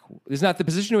attack. This is not the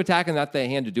position to attack and not the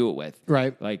hand to do it with.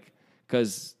 Right. Like,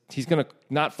 because he's going to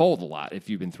not fold a lot if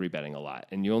you've been 3-betting a lot,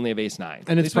 and you only have Ace-9.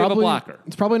 And it's probably a blocker.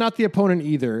 It's probably not the opponent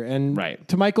either. And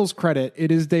to Michael's credit, it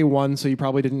is day one, so you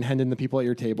probably didn't hand in the people at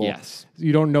your table. Yes.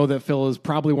 You don't know that Phil is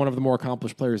probably one of the more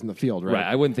accomplished players in the field, right? Right.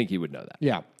 I wouldn't think he would know that.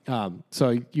 Yeah.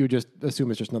 So you just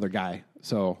assume it's just another guy.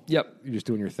 So you're just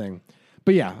doing your thing.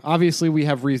 But yeah, obviously we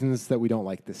have reasons that we don't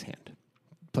like this hand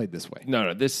played this way.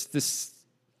 No. This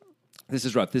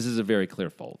is rough. This is a very clear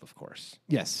fold, of course.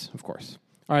 Yes, of course.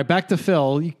 All right, back to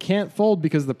Phil. You can't fold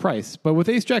because of the price, but with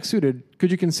Ace Jack suited,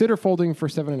 could you consider folding for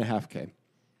 7.5K?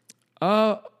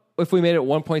 If we made it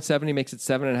 1.7, he makes it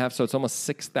 7.5, so it's almost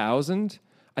 6,000.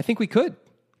 I think we could.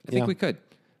 I think we could.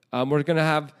 We're going to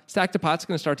have stack to pot's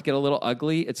going to start to get a little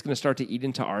ugly. It's going to start to eat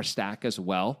into our stack as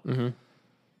well. Mm-hmm.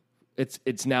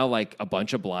 It's now like a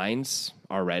bunch of blinds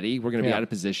already. We're going to be out of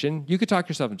position. You could talk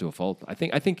yourself into a fold. I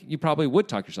think you probably would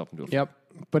talk yourself into a fold. Yep.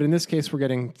 But in this case, we're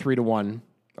getting 3-1.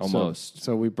 Almost.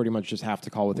 So we pretty much just have to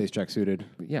call with Ace Jack suited.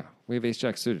 Yeah, we have Ace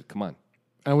Jack suited. Come on.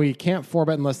 And we can't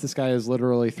 4-bet unless this guy is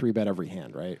literally 3-bet every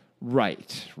hand, right?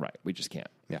 Right. We just can't.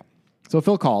 Yeah. So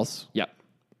Phil calls. Yep.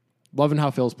 Loving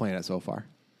how Phil's playing it so far.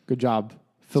 Good job,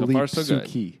 Philippe so good.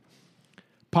 Suki.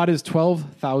 Pot is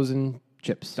 12,000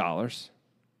 chips. Dollars.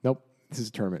 Nope. This is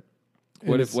a tournament.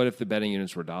 What if the betting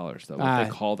units were dollars, though? What if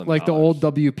they call them like dollars? the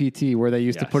old WPT where they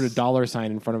used to put a dollar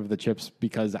sign in front of the chips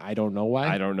because I don't know why.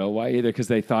 I don't know why either, because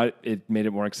they thought it made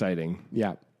it more exciting.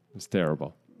 Yeah. It's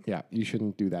terrible. Yeah, you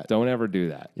shouldn't do that. Don't ever do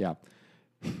that. Yeah.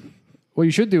 What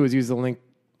you should do is use the link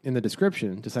in the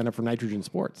description to sign up for Nitrogen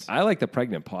Sports. I like the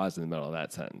pregnant pause in the middle of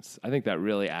that sentence. I think that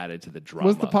really added to the drama.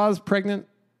 Was the pause pregnant?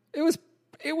 It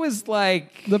was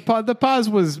like the pause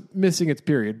was missing its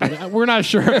period, but we're not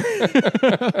sure. Yeah,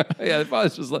 the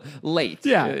pause was late.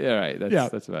 Yeah. Right.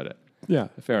 That's about it. Yeah.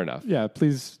 Fair enough. Yeah,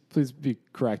 please be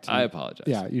correct. I apologize.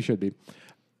 Yeah, you should be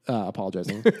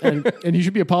apologizing. and you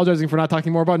should be apologizing for not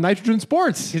talking more about nitrogen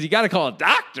sports. Because you got to call a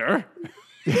doctor.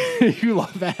 You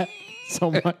love that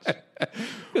so much.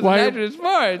 Why nitrogen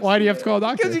sports? Why do you have to call a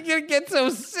doctor? Because you're going to get so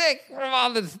sick from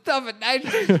all the stuff at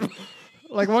nitrogen.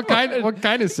 Like what kind of You're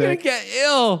going sick? to get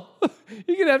ill.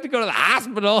 You're going to have to go to the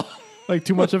hospital. Like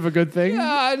too much of a good thing?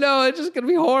 Yeah, I know. It's just going to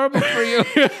be horrible for you.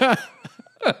 You're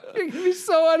going to be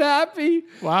so unhappy.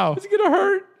 Wow. It's going to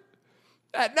hurt.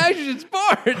 At Nitrogen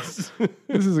Sports.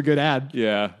 This is a good ad.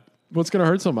 Yeah. What's going to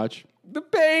hurt so much? The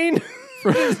pain.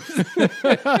 What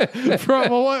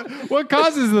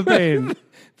causes the pain?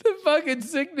 The fucking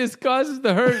sickness causes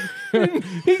the hurt. It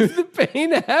makes the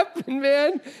pain happen,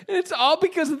 man. And it's all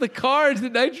because of the cards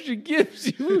that nitrogen gives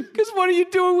you. Because what are you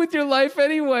doing with your life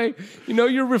anyway? You know,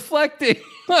 you're reflecting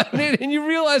on it and you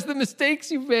realize the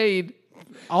mistakes you've made.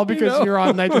 All because you're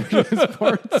on Nitrogen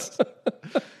Sports.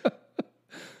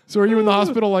 So are you in the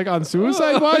hospital like on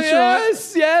suicide watch?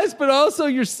 Yes, but also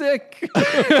you're sick.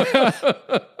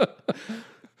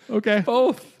 Okay.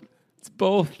 Both. It's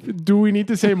both. Do we need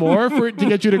to say more to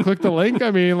get you to click the link?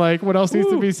 I mean, like, what else needs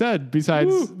to be said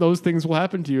besides those things will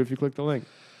happen to you if you click the link?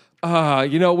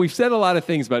 We've said a lot of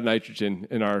things about nitrogen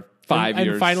in our 5 years.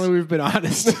 And finally, we've been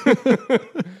honest.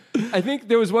 I think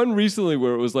there was one recently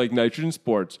where it was like Nitrogen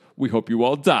Sports. We hope you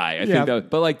all die. I think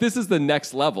but like this is the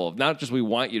next level of not just we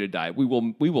want you to die. We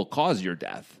will cause your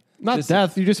death. Not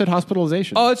death. You just said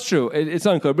hospitalization. Oh, it's true. It's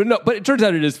unclear, but it turns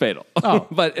out it is fatal. Oh,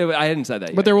 I hadn't said that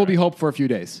yet. But there will be hope for a few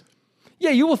days.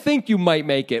 Yeah, you will think you might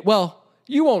make it. Well,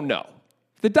 you won't know.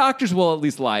 The doctors will at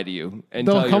least lie to you and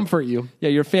they'll comfort you. Yeah,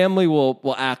 your family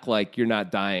will act like you're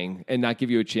not dying and not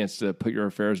give you a chance to put your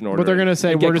affairs in order. But they're going to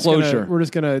say we're just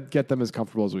going to get them as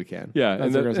comfortable as we can. Yeah,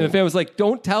 and the family's like,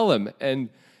 don't tell him, and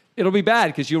it'll be bad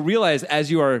because you'll realize as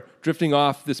you are drifting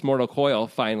off this mortal coil.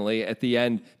 Finally, at the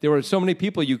end, there were so many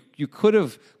people you could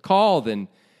have called and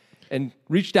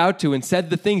reached out to and said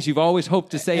the things you've always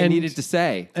hoped to say and needed to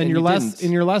say. And your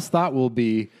last thought will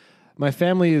be, my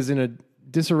family is in a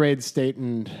disarrayed state,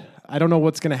 and I don't know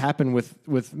what's going to happen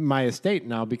with my estate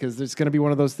now, because there's going to be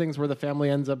one of those things where the family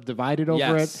ends up divided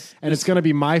over it, and it's going to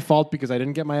be my fault because I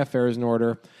didn't get my affairs in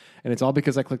order. And it's all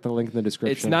because I clicked the link in the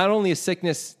description. It's not only a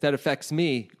sickness that affects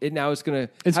me; it now is going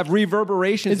to have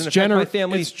reverberations and affect my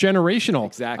family. It's generational.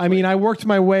 Exactly. I mean, I worked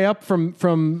my way up from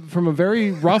a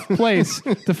very rough place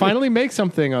to finally make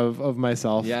something of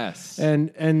myself. Yes.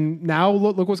 And now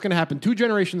look what's going to happen. 2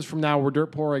 generations from now, we're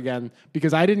dirt poor again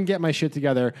because I didn't get my shit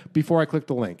together before I clicked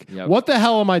the link. Yep. What the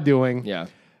hell am I doing? Yeah.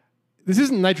 This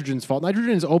isn't Nitrogen's fault.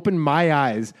 Nitrogen's opened my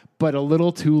eyes, but a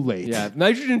little too late. Yeah.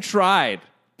 Nitrogen tried.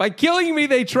 By killing me,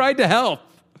 they tried to help.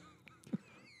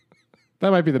 That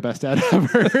might be the best ad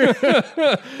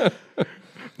ever.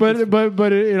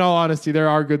 but in all honesty, there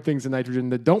are good things in Nitrogen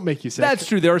that don't make you sick. That's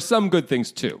true. There are some good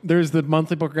things too. There's the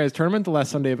monthly Poker Guys tournament, the last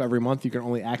Sunday of every month. You can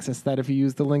only access that if you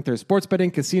use the link. There's sports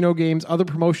betting, casino games, other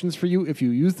promotions for you if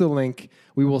you use the link.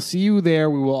 We will see you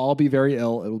there. We will all be very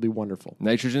ill. It will be wonderful.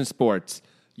 Nitrogen Sports.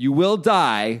 You will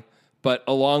die, but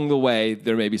along the way,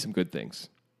 there may be some good things.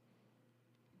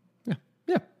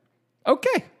 Yeah.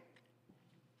 Okay.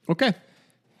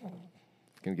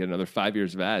 Gonna get another 5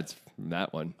 years of ads from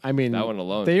that one. I mean, that one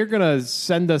alone. They are gonna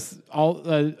send us all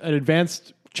an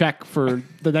advanced check for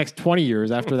the next 20 years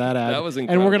after that ad. That was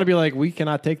incredible. And we're gonna be like, we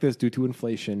cannot take this due to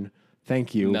inflation.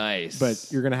 Thank you. Nice.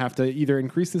 But you're gonna have to either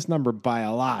increase this number by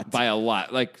a lot,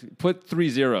 like put 3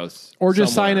 zeros, or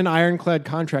just sign an ironclad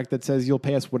contract that says you'll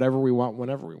pay us whatever we want,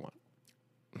 whenever we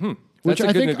want. Which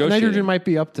I think Nitrogen might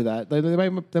be up to that. They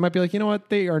might be like, you know what,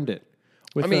 they earned it.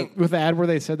 With the ad where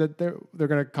they said that they're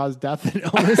going to cause death and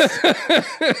illness.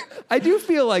 I do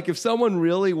feel like if someone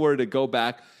really were to go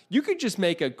back, you could just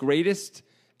make a greatest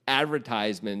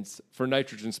advertisements for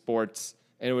Nitrogen Sports,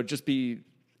 and it would just be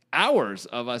hours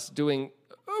of us doing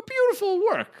beautiful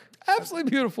work, absolutely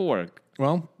beautiful work.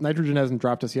 Well, Nitrogen hasn't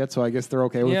dropped us yet, so I guess they're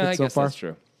okay with it so far. That's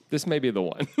true. This may be the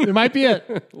one. It might be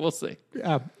it. We'll see.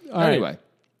 Yeah.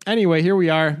 Anyway, here we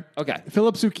are. Okay.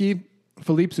 Philippe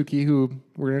Suki, who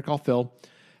we're going to call Phil,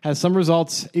 has some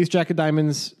results. Ace Jack of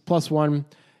Diamonds +1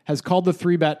 has called the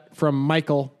 3-bet from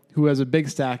Michael, who has a big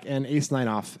stack, and Ace 9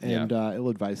 off, and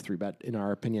ill-advised 3-bet in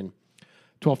our opinion.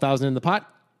 12,000 in the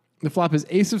pot. The flop is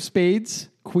Ace of Spades,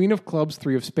 Queen of Clubs,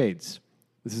 3 of Spades.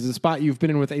 This is a spot you've been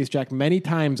in with Ace Jack many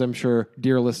times, I'm sure,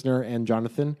 dear listener and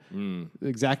Jonathan.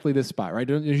 Exactly this spot, right?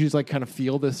 Don't you just like kind of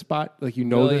feel this spot, like you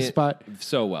know this spot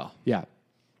so well? Yeah.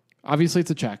 Obviously, it's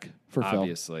a check for Phil.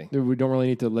 Obviously, we don't really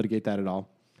need to litigate that at all.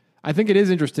 I think it is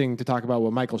interesting to talk about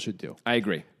what Michael should do. I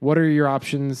agree. What are your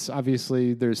options?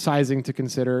 Obviously, there's sizing to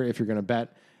consider if you're going to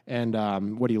bet, and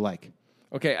what do you like?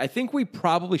 Okay, I think we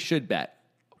probably should bet.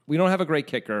 We don't have a great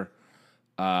kicker,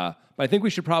 but I think we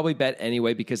should probably bet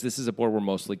anyway because this is a board we're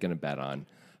mostly going to bet on.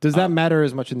 Does that matter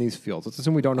as much in these fields? Let's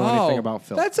assume we don't know anything about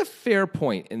Phil. That's a fair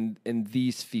point in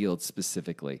these fields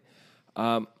specifically. We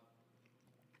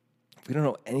don't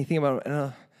know anything about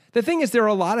the thing is there are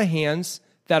a lot of hands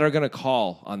that are going to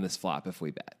call on this flop if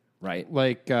we bet, right?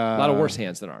 Like a lot of worse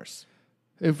hands than ours.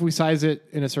 If we size it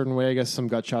in a certain way, I guess some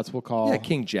gut shots will call. Yeah,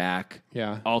 King Jack.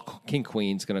 Yeah. King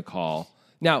Queen's going to call.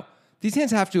 Now, these hands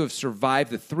have to have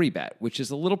survived the 3-bet, which is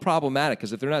a little problematic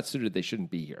because if they're not suited, they shouldn't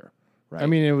be here, right? I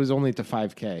mean, it was only to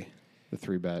 5K, the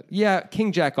 3-bet. Yeah,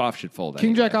 King Jack off should fold.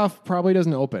 King Jack off probably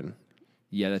doesn't open.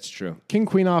 Yeah, that's true. King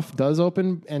Queen off does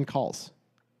open and calls.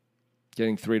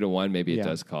 Getting 3-1, maybe it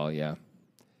does call, yeah.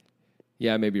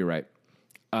 Yeah, maybe you're right.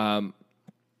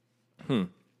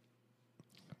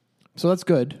 So that's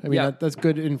good. I mean, that's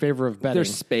good in favor of betting.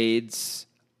 There's spades.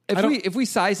 If we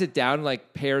size it down,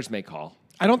 like pairs may call.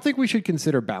 I don't think we should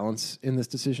consider balance in this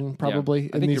decision, probably,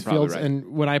 in these fields. Right.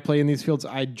 And when I play in these fields,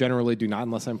 I generally do not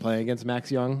unless I'm playing against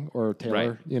Max Young or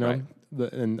Taylor,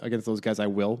 and against those guys I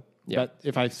will. Yeah. But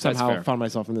if I somehow found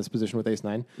myself in this position with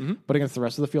ace-9, but against the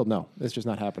rest of the field, no, it's just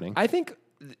not happening. I think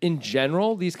in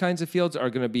general, these kinds of fields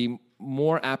are going to be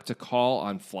more apt to call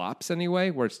on flops anyway,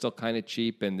 where it's still kind of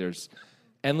cheap and there's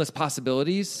endless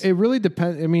possibilities. It really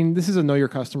depends. I mean, this is a know your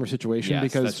customer situation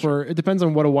because it depends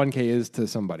on what a 1K is to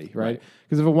somebody, right?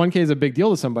 Because if a 1K is a big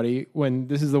deal to somebody, when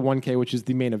this is the 1K, which is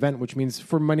the main event, which means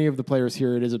for many of the players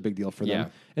here, it is a big deal for them. Yeah.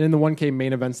 And in the 1K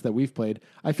main events that we've played,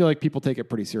 I feel like people take it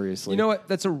pretty seriously. You know what?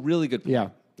 That's a really good point. Yeah.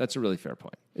 That's a really fair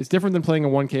point. It's different than playing a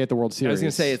 1K at the World Series. I was going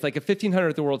to say, it's like a 1,500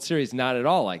 at the World Series, not at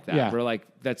all like that. Yeah. We're like,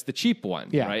 that's the cheap one,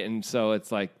 right? And so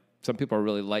it's like, some people are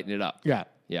really lighting it up. Yeah.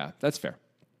 Yeah, that's fair.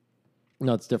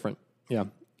 No, it's different. Yeah.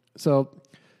 So,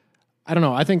 I don't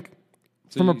know. I think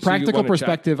from a practical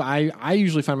perspective, I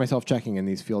usually find myself checking in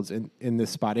these fields in this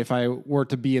spot. If I were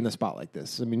to be in the spot like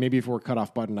this, I mean, maybe if we're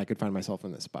cutoff button, I could find myself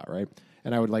in this spot, right?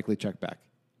 And I would likely check back.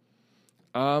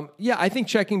 Yeah, I think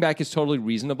checking back is totally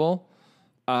reasonable.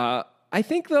 I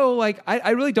think though, like I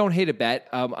really don't hate a bet.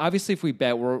 Obviously, if we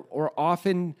bet, we're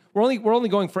only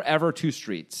going forever 2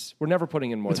 streets. We're never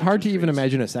putting in more. It's hard to even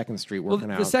imagine a second street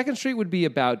working out. The second street would be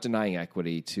about denying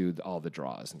equity to all the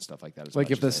draws and stuff like that.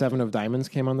 Like if the 7 of diamonds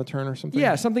came on the turn or something.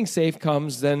 Yeah, something safe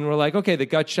comes, then we're like, okay, the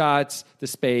gut shots, the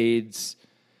spades.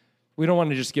 We don't want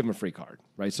to just give them a free card,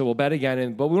 right? So we'll bet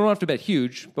again, but we don't have to bet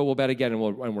huge. But we'll bet again, and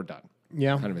we're done.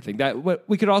 Yeah, kind of a thing. That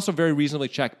we could also very reasonably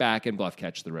check back and bluff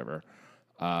catch the river.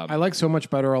 I like so much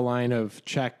better a line of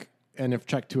check, and if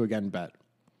check to again, bet.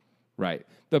 Right.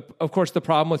 Of course, the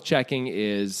problem with checking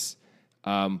is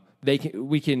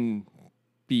we can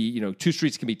be 2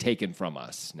 streets can be taken from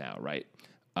us now, right?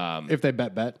 If they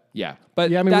bet. Yeah, but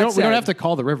yeah, I mean we don't have to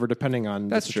call the river depending on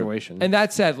the situation. True. And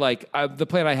that said, like the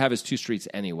plan I have is 2 streets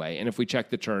anyway, and if we check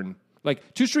the turn,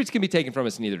 like 2 streets can be taken from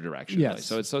us in either direction.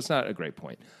 Yes. Really. So it's not a great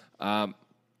point. I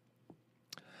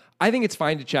think it's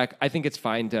fine to check. I think it's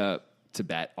fine to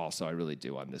bet also, I really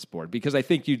do on this board because I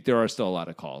think there are still a lot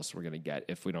of calls we're going to get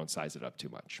if we don't size it up too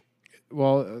much.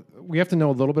 Well, we have to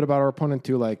know a little bit about our opponent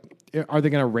too. Like, are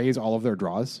they going to raise all of their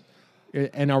draws?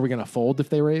 And are we going to fold if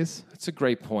they raise? That's a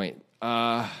great point.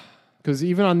 Because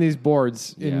even on these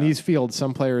boards, in these fields,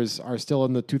 some players are still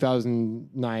in the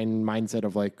 2009 mindset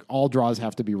of like all draws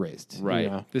have to be raised. Right. You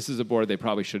know? This is a board they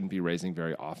probably shouldn't be raising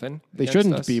very often. They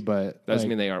shouldn't be, but doesn't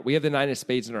mean they are. We have the 9 of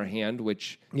spades in our hand,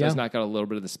 which does not got a little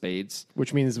bit of the spades,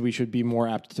 which means we should be more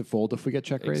apt to fold if we get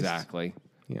check raised. Exactly.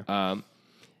 Yeah.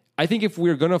 I think if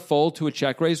we're going to fold to a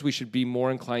check raise, we should be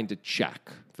more inclined to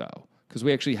check though, because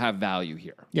we actually have value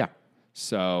here. Yeah.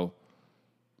 So.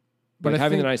 But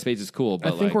having the 9 of spades is cool.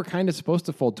 But I think we're kind of supposed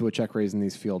to fold to a check raise in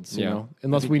these fields, you know,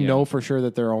 unless we know for sure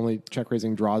that they're only check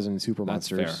raising draws and super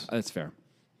monsters. That's fair.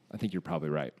 I think you're probably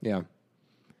right. Yeah.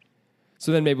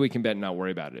 So then maybe we can bet and not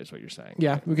worry about it, is what you're saying.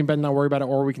 Yeah, we can bet and not worry about it,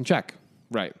 or we can check.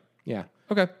 Right. Yeah.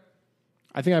 Okay.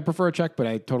 I think I prefer a check, but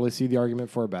I totally see the argument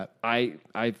for a bet. I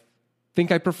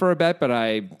think I prefer a bet, but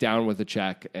I'm down with a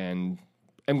check, and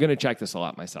I'm going to check this a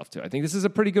lot myself too. I think this is a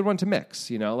pretty good one to mix,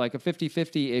 like a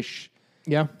 50-50-ish.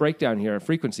 Yeah, breakdown here.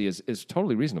 Frequency is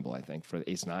totally reasonable, I think, for the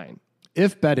ace-9.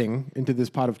 If betting into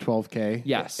this pot of 12K,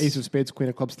 yes, ace of spades, queen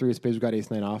of clubs, 3 of spades, we've got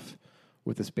ace-9 off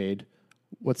with a spade.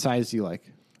 What size do you like?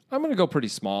 I'm going to go pretty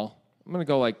small. I'm going to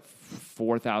go like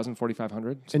 4,000,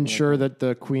 4,500. Ensure that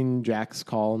the queen jacks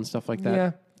call and stuff like that.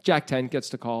 Yeah, Jack 10 gets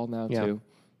to call now too.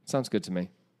 Sounds good to me.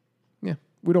 Yeah,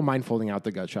 we don't mind folding out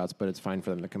the gut shots, but it's fine for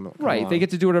them to come right, along. They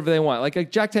get to do whatever they want. Like a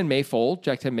Jack 10 may fold,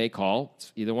 Jack 10 may call.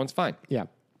 Either one's fine. Yeah.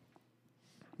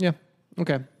 Yeah.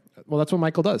 Okay. Well, that's what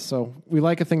Michael does. So we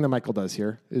like a thing that Michael does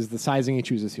here is the sizing he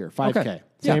chooses here. 5K. Okay.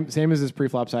 Same as his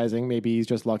pre-flop sizing. Maybe he's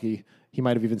just lucky. He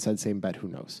might have even said same bet. Who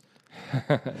knows?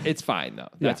 It's fine, though.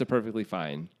 That's a perfectly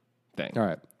fine thing. All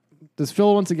right. Does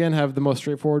Phil once again have the most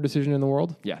straightforward decision in the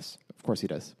world? Yes. Of course he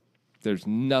does. There's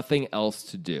nothing else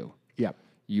to do. Yeah.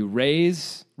 You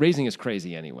raise. Raising is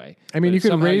crazy anyway. I mean, you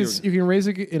can raise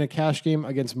it in a cash game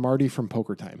against Marty from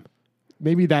Poker Time.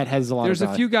 Maybe that has a lot of There's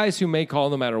a few guys who may call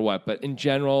no matter what, but in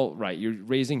general, right, you're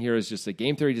raising here is just a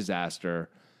game theory disaster.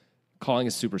 Calling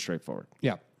is super straightforward.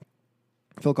 Yeah.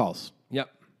 Phil calls. Yep.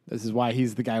 This is why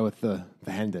he's the guy with the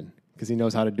hand in, because he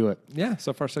knows how to do it. Yeah,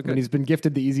 so far so good. And he's been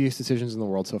gifted the easiest decisions in the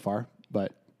world so far,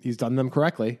 but he's done them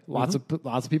correctly. Lots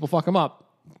of people fuck him up.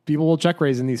 People will check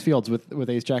raise in these fields with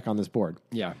ace jack on this board.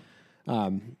 Yeah.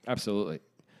 Absolutely.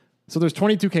 So there's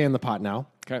 22K in the pot now.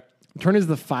 Okay. Turn is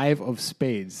the 5 of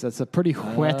spades. That's a pretty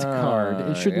wet card.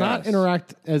 It should not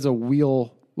interact as a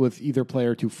wheel with either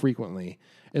player too frequently,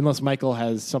 unless Michael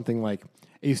has something like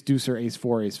ace deuce or ace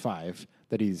 4, ace 5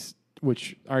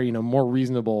 which are more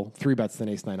reasonable 3-bets than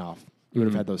ace 9 off. You would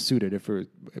have had those suited if it was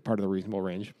part of the reasonable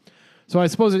range. So I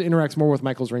suppose it interacts more with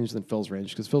Michael's range than Phil's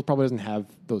range because Phil probably doesn't have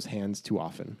those hands too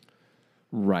often.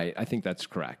 Right. I think that's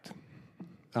correct.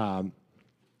 But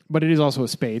it is also a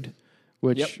spade,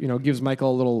 which gives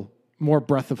Michael a little more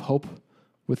breath of hope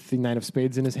with the 9 of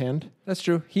spades in his hand. That's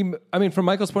true. From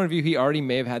Michael's point of view, he already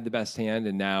may have had the best hand,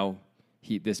 and now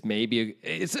this may be.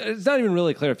 It's not even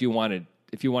really clear if you wanted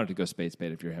to go spade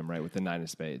if you're him, right, with the 9 of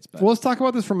spades. But. Well, let's talk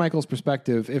about this from Michael's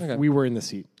perspective. If we were in the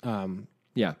seat,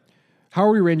 yeah. How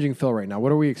are we ranging Phil right now? What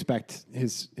do we expect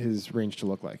his range to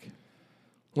look like?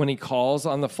 When he calls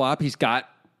on the flop, he's got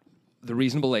the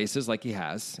reasonable aces like he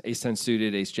has. Ace 10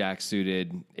 suited, ace jack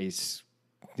suited, ace...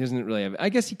 He doesn't really have... I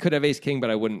guess he could have ace king, but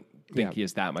I wouldn't think he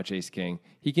has that much ace king.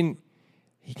 He can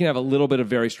have a little bit of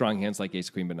very strong hands like ace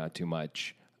queen, but not too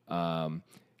much.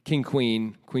 King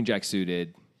queen, queen jack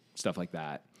suited, stuff like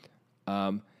that.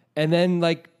 And then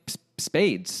like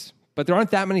spades. But there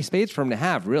aren't that many spades for him to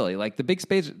have, really. Like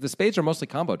the spades are mostly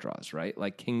combo draws, right?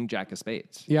 Like king jack of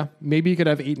spades. Yeah, maybe you could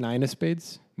have 8, 9 of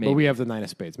spades. Maybe. But we have the 9 of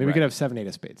spades. Maybe we could have 7, 8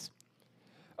 of spades.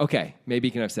 Okay, maybe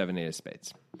you can have 7, 8 of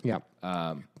spades. Yeah.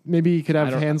 Maybe you could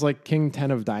have hands like king 10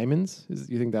 of diamonds.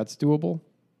 You think that's doable?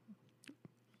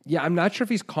 Yeah, I'm not sure if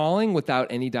he's calling without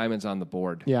any diamonds on the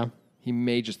board. Yeah. He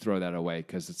may just throw that away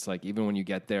because it's like even when you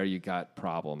get there, you got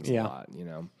problems a lot,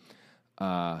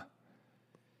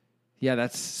 Yeah,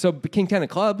 that's so king 10 of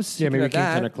clubs. Yeah, maybe king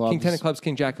 10 of clubs. King 10 of clubs,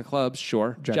 king jack of clubs,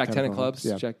 sure. Jack 10 of clubs.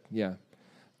 Yeah. Jack,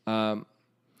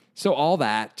 so all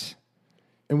that.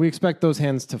 And we expect those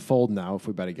hands to fold now if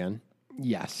we bet again.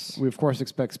 Yes. We, of course,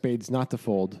 expect spades not to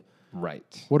fold.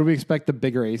 Right. What do we expect the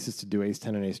bigger aces to do, ace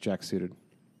 10 and ace jack suited?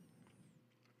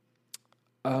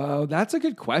 That's a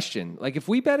good question. Like, if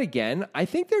we bet again, I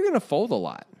think they're going to fold a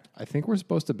lot. I think we're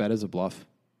supposed to bet as a bluff.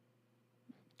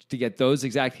 To get those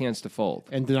exact hands to fold.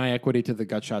 And deny equity to the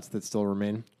gut shots that still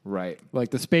remain. Right. Like,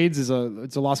 the spades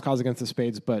it's a lost cause against the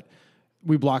spades, but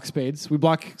we block spades. We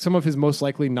block some of his most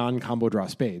likely non-combo draw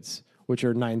spades, which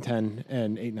are 9, 10,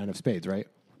 and 8, 9 of spades, right?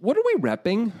 What are we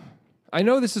repping? I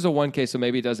know this is a 1K, so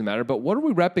maybe it doesn't matter, but what are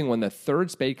we repping when the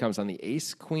third spade comes on the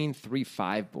ace, queen, 3,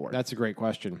 5 board? That's a great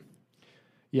question.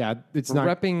 Yeah, we're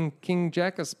repping king,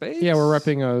 jack of spades? Yeah, we're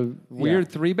repping a... Weird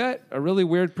 3-bet? A really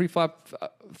weird pre-flop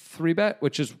 3-bet,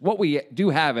 which is what we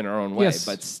do have in our own way,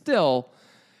 but still,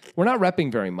 we're not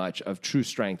repping very much of true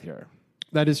strength here.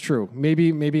 That is true.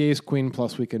 Maybe ace, queen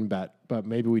plus we can bet, but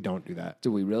maybe we don't do that.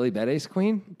 Do we really bet ace,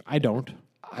 queen? I don't.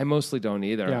 I mostly don't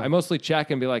either. Yeah. I mostly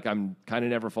check and be like, I'm kind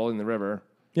of never folding the river.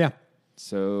 Yeah.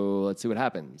 So let's see what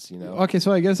happens, Okay,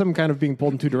 so I guess I'm kind of being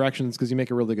pulled in two directions because you make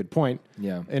a really good point.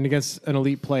 Yeah. And against an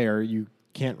elite player, you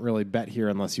can't really bet here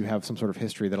unless you have some sort of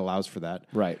history that allows for that.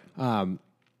 Right.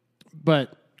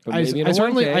 But I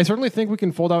certainly think we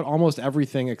can fold out almost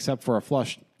everything except for a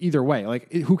flush either way.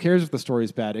 Like, who cares if the story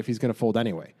is bad if he's going to fold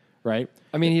anyway, right?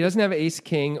 I mean, he doesn't have ace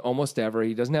king almost ever.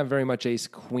 He doesn't have very much ace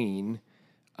queen.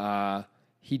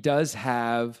 He does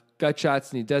have gut shots,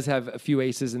 and he does have a few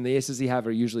aces, and the aces he have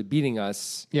are usually beating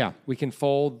us. Yeah. We can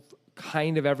fold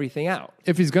kind of everything out.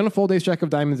 If he's going to fold ace jack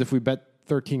of diamonds, if we bet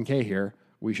 13K here,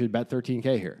 we should bet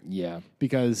 13K here. Yeah.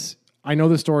 Because I know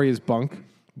the story is bunk,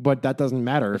 but that doesn't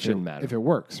matter if it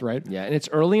works, right? Yeah, and it's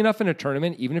early enough in a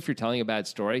tournament, even if you're telling a bad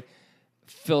story,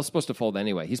 Phil's supposed to fold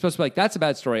anyway. He's supposed to be like, that's a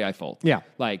bad story, I fold. Yeah.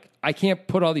 Like, I can't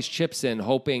put all these chips in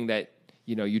hoping that,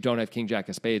 you don't have king jack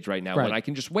of spades right now when I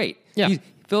can just wait. Yeah.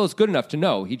 Phil is good enough to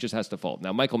know he just has to fold.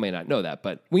 Now, Michael may not know that,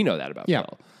 but we know that about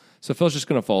Phil. So Phil's just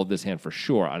going to fold this hand for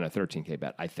sure on a 13K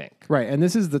bet, I think. Right, and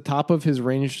this is the top of his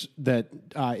range that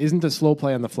isn't a slow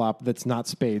play on the flop that's not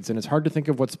spades, and it's hard to think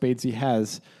of what spades he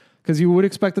has because you would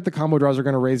expect that the combo draws are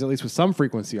going to raise at least with some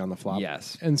frequency on the flop.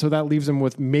 Yes. And so that leaves him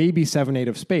with maybe 7-8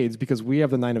 of spades because we have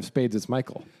the 9 of spades. It's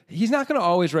Michael. He's not going to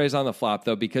always raise on the flop,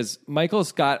 though, because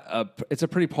Michael's got it's a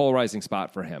pretty polarizing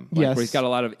spot for him. Yes. Where he's got a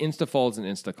lot of insta folds and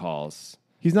insta calls.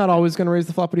 He's not always going to raise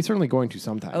the flop, but he's certainly going to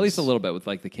sometimes. At least a little bit with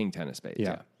like the king 10 of spades.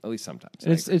 Yeah. At least sometimes.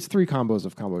 And it's 3 combos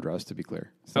of combo draws, to be clear.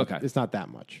 Okay. It's not that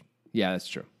much. Yeah, that's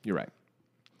true. You're right.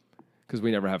 Because we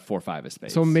never have 4-5 of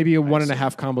spades. So maybe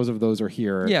 1.5 combos of those are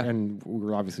here. Yeah. And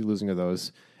we're obviously losing to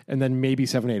those. And then maybe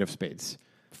 7-8 of spades.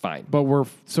 Fine. But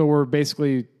we're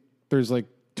basically, there's like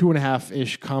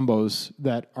 2.5-ish combos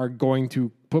that are going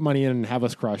to put money in and have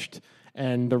us crushed.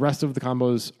 And the rest of the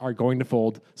combos are going to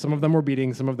fold. Some of them we're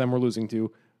beating, some of them we're losing to.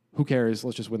 Who cares?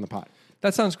 Let's just win the pot.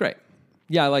 That sounds great.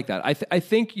 Yeah, I like that. I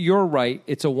think you're right.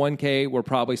 It's a 1K. We're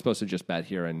probably supposed to just bet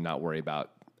here and not worry about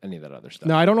any of that other stuff.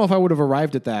 Now, I don't know if I would have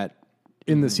arrived at that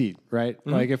in the seat, right?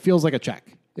 Like, it feels like a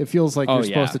check. It feels like you're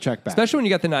supposed to check back. Especially when you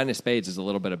got the 9 of spades is a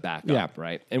little bit of backup, Yeah.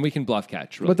 right? And we can bluff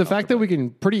catch. Really But the fact that we can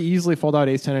pretty easily fold out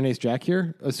ace 10 and ace jack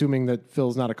here, assuming that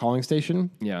Phil's not a calling station,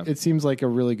 Yeah. it seems like a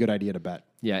really good idea to bet.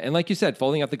 Yeah, and like you said,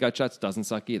 folding out the gut shots doesn't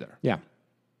suck either. Yeah.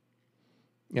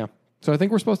 Yeah. So I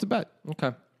think we're supposed to bet.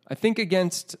 Okay. I think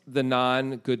against the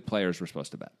non-good players, we're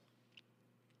supposed to bet.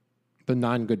 The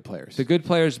non-good players. The good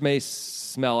players may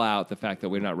smell out the fact that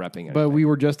we're not repping it. But we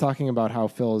were just talking about how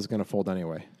Phil is going to fold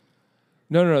anyway.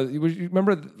 No. You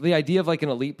remember the idea of like an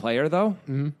elite player, though,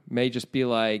 may just be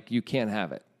like, you can't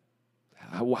have it.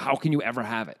 How can you ever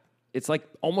have it? It's like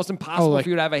almost impossible for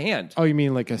you to have a hand. Oh, you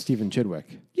mean like a Stephen Chidwick?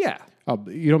 Yeah. Oh,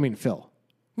 you don't mean Phil?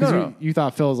 No. You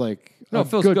thought Phil's like... No,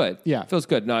 Phil's good. Yeah. Phil's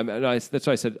good. No, that's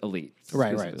why I said elite.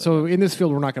 Right. So in this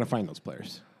field, we're not going to find those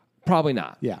players. Probably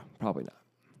not. Yeah. Probably not.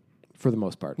 For the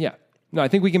most part. Yeah. No, I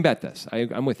think we can bet this.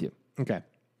 I'm with you. Okay.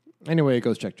 Anyway, it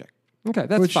goes check. Okay,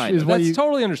 that's Which fine. is what That's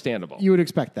totally understandable. You would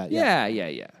expect that.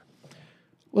 Yeah.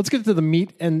 Let's get to the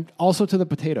meat and also to the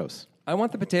potatoes. I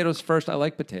want the potatoes first. I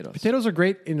like potatoes. Potatoes are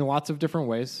great in lots of different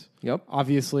ways. Yep.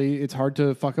 Obviously, it's hard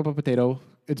to fuck up a potato.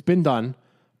 It's been done,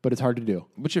 but it's hard to do.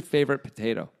 What's your favorite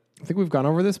potato? I think we've gone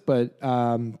over this, but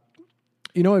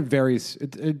it varies.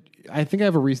 I think I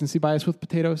have a recency bias with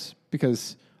potatoes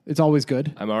because it's always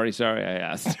good. I'm already sorry I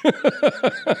asked.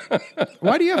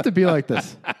 Why do you have to be like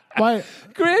this? Why?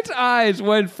 Grant's eyes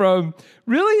went from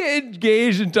really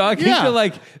engaged and talking to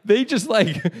like they just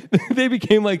like they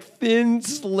became like thin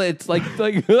slits, like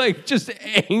just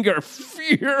anger,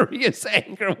 furious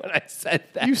anger when I said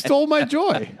that. You stole my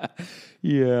joy.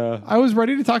 Yeah. I was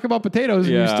ready to talk about potatoes,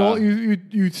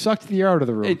 and you sucked the air out of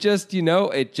the room. It just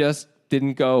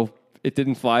didn't go. It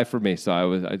didn't fly for me, so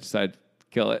I decided to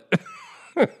kill it.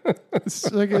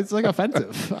 It's like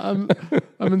offensive. I'm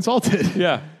insulted.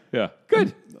 Yeah.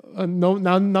 Good.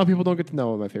 Now people don't get to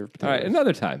know what my favorite potato All right, is.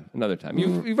 another time.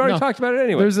 You've already talked about it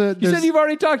anyway. You said you've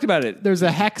already talked about it. There's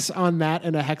a hex on that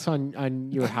and a hex on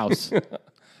your house.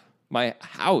 My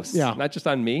house, Yeah. not just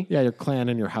on me. Yeah, your clan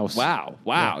and your house.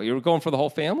 Wow. You were going for the whole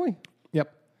family?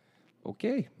 Yep.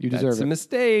 Okay. You deserve That's it. a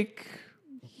mistake.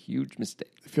 Huge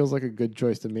mistake. It feels like a good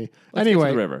choice to me. Let's anyway, get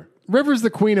to the river. River's the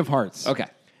queen of hearts. Okay.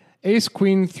 Ace,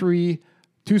 queen, 3,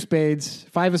 2 spades,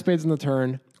 5 of spades on the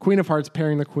turn, queen of hearts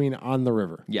pairing the queen on the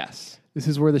river. Yes. This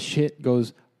is where the shit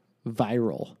goes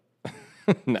viral.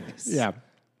 Nice. Yeah.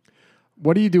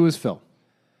 What do you do as Phil?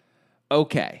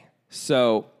 Okay.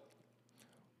 So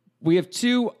we have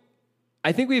two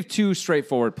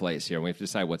straightforward plays here, and we have to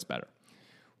decide what's better.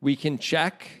 We can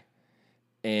check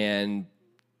and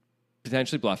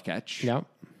potentially bluff catch. Yeah.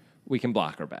 We can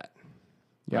blocker bet.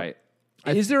 Yep. Right.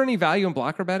 Is there any value in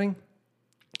blocker betting?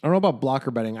 I don't know about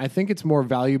blocker betting. I think it's more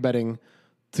value betting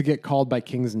to get called by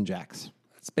kings and jacks.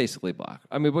 It's basically block.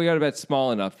 I mean, we got to bet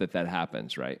small enough that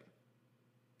happens, right?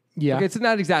 Yeah. Okay, it's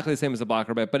not exactly the same as a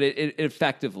blocker bet, but it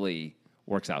effectively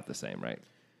works out the same, right?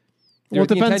 Well, it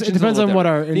depends. It depends on what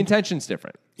our the intention's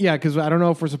different. Yeah, because I don't know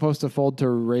if we're supposed to fold to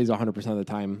raise 100% of the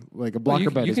time. Like a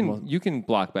blocker bet you can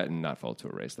block bet and not fold to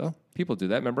a raise, though. People do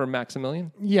that. Remember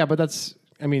Maximilian? Yeah, but that's.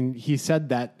 I mean, he said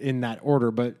that in that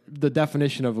order, but the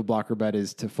definition of a blocker bet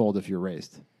is to fold if you're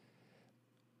raised.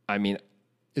 I mean,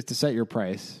 it's to set your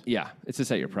price. Yeah, it's to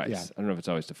set your price. Yeah. I don't know if it's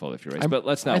always to fold if you're raised, but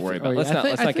let's not worry about. Let's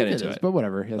not get into it. But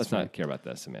whatever. Yeah, let's not care about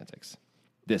the semantics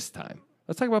this time.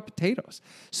 Let's talk about potatoes.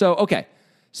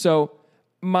 So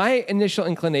my initial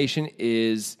inclination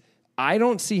is I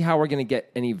don't see how we're going to get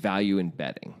any value in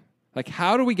betting. Like,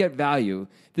 how do we get value?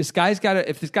 This guy's got to.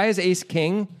 If this guy has ace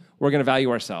king, we're going to value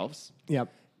ourselves.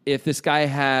 Yep. If this guy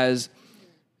has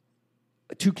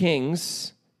 2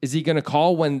 kings Is he going to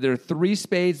call when there are 3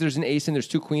 spades, there's an ace, and there's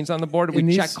 2 queens on the board?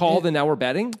 We check call, then now we're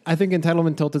betting? I think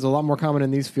entitlement tilt is a lot more common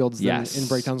in these fields than in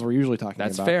breakdowns we're usually talking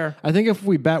about. That's fair. I think if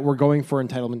we bet, we're going for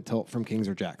entitlement tilt from kings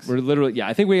or jacks. We're literally,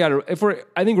 I think we got to,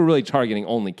 I think we're really targeting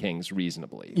only kings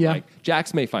reasonably. Yeah. Like,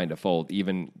 jacks may find a fold,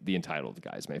 even the entitled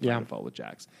guys may find a fold with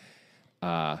jacks.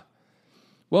 Well,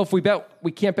 if we bet,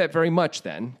 we can't bet very much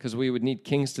then, because we would need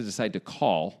kings to decide to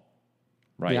call,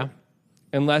 right? Yeah.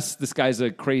 Unless this guy's a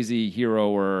crazy hero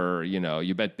or,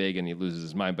 you bet big and he loses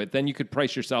his mind. But then you could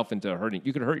price yourself into hurting.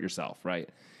 You could hurt yourself, right?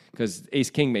 Because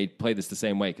ace-king may play this the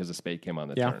same way because a spade came on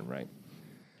the turn, right?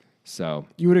 So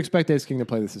you would expect ace-king to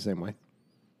play this the same way.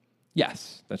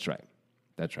 Yes, that's right.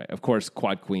 That's right. Of course,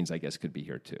 quad queens, I guess, could be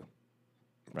here too.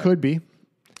 Right? Could be.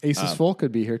 Aces full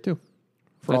could be here too.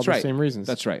 For all the same reasons.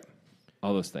 That's right.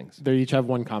 All those things. They each have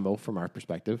one combo from our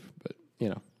perspective, but,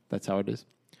 that's how it is.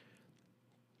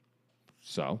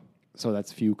 So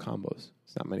that's few combos.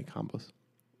 It's not many combos.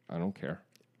 I don't care.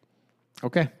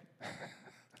 Okay.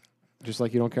 Just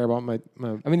like you don't care about my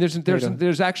I mean,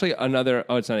 there's actually another.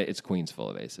 Oh, it's queens full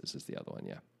of aces is the other one.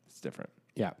 Yeah, it's different.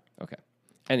 Yeah. Okay.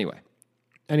 Anyway,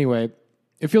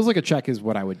 it feels like a check is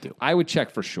what I would do. I would check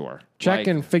for sure. Check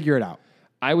and figure it out.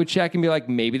 I would check and be like,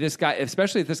 maybe this guy,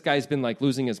 especially if this guy's been like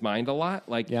losing his mind a lot,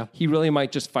 he really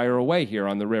might just fire away here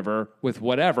on the river with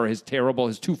whatever his 2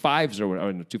 5s or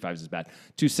whatever. No, 2 5s is bad,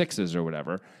 2 6s or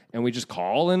whatever, and we just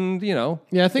call and Yeah,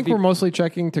 I think we're mostly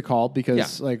checking to call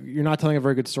because you're not telling a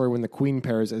very good story when the queen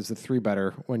pairs as the 3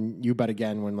 better when you bet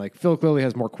again when Phil clearly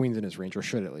has more queens in his range or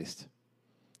should at least.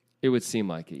 It would seem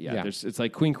like it. Yeah. It's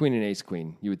like queen, queen, and ace,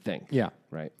 queen. You would think. Yeah.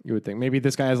 Right. You would think maybe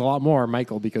this guy has a lot more,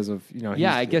 Michael, because of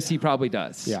Yeah, I guess he probably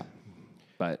does. Yeah.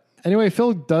 But anyway,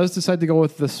 Phil does decide to go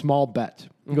with the small bet.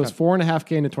 He goes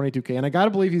 4.5K into 22K, and I got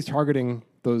to believe he's targeting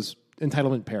those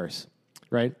entitlement pairs,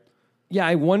 right? Yeah,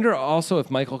 I wonder also if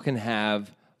Michael can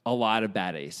have a lot of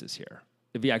bad aces here.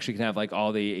 If he actually can have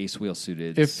all the ace wheel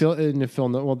suited. If Phil,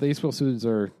 the ace wheel suited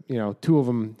are 2 of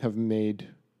them have made.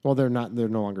 Well, they're not. They're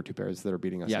no longer 2 pairs that are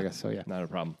beating us. I guess so. Yeah, not a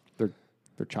problem. They're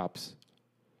chops.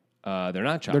 They're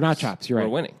not chops. They're not chops. You're right.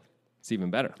 We're winning. It's even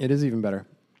better. It is even better.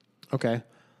 Okay.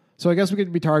 So I guess we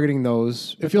could be targeting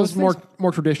those. It feels more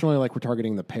traditionally like we're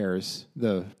targeting the pairs,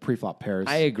 the pre-flop pairs.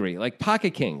 I agree. Like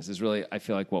pocket kings is really, I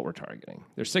feel like what we're targeting.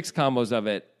 There's 6 combos of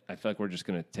it. I feel like we're just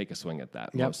going to take a swing at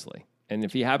that mostly. And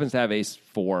if he happens to have ace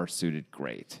 4 suited,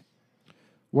 great.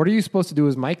 What are you supposed to do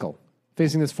as Michael?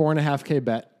 Facing this 4.5K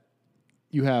bet,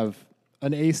 you have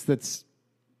an ace that's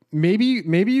maybe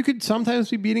you could sometimes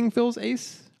be beating Phil's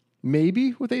ace.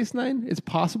 Maybe with ace 9. It's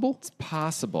possible. It's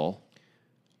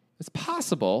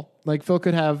possible. Like Phil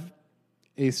could have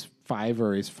ace 5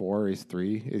 or ace 4 or ace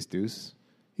 3, ace deuce.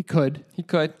 He could.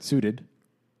 Suited.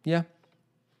 Yeah.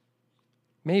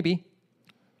 Maybe.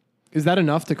 Is that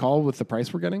enough to call with the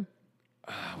price we're getting?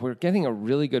 We're getting a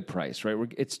really good price, right?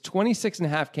 It's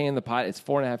 26.5K in the pot. It's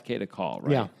 4.5K to call,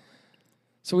 right? Yeah.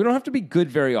 So we don't have to be good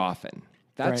very often.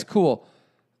 That's cool.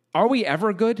 Are we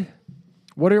ever good?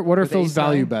 What are Phil's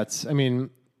value bets? I mean,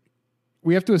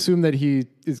 we have to assume that he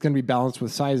is going to be balanced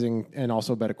with sizing and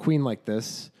also bet a queen like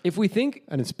this. If we think...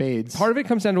 And in spades. Part of it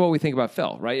comes down to what we think about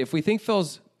Phil, right? If we think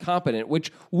Phil's competent,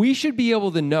 which we should be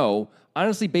able to know,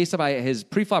 honestly, based on his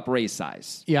pre-flop raise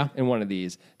size in one of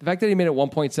these. The fact that he made it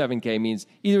 1.7K means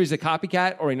either he's a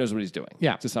copycat or he knows what he's doing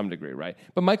to some degree, right?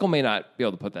 But Michael may not be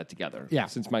able to put that together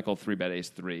since Michael 3-bet ace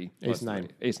 3. Ace 9.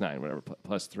 Ace 9, whatever,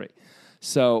 plus 3.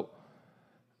 So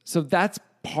that's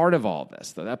part of all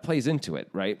this, though. That plays into it,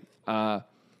 right?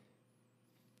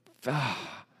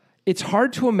 It's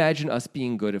hard to imagine us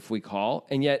being good if we call,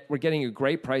 and yet we're getting a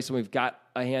great price, and we've got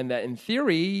a hand that, in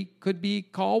theory, could be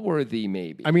call-worthy,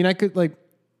 maybe. I mean, I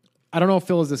don't know if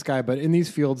Phil is this guy, but in these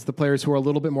fields, the players who are a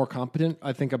little bit more competent,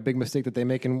 I think a big mistake that they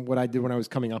make, and what I did when I was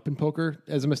coming up in poker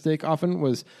as a mistake often,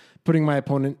 was putting my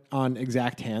opponent on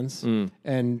exact hands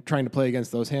and trying to play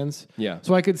against those hands. Yeah.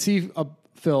 So I could see a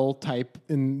Phil type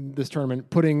in this tournament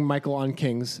putting Michael on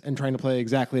kings and trying to play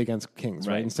exactly against kings,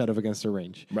 right? Instead of against a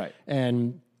range. Right.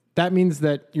 And that means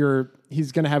that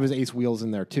he's going to have his ace wheels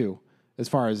in there too, as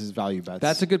far as his value bets.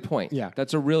 That's a good point. Yeah.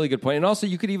 That's a really good point. And also,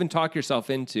 you could even talk yourself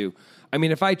into, I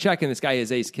mean, if I check and this guy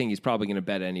is ace king, he's probably going to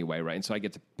bet anyway, right? And so I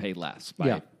get to pay less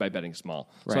by betting small.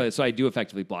 Right. So I do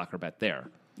effectively block or bet there.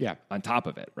 Yeah. On top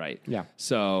of it, right? Yeah.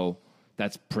 So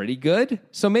that's pretty good.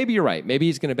 So maybe you're right. Maybe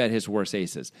he's going to bet his worst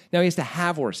aces. Now he has to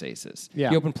have worse aces. Yeah.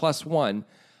 He opened +1.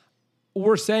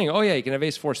 We're saying, oh yeah, you can have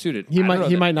ace 4 suited. He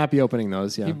might not be opening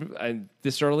those. Yeah.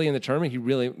 This early in the tournament, he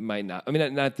really might not. I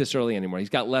mean, not this early anymore. He's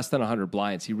got less than 100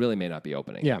 blinds. He really may not be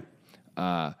opening. Yeah.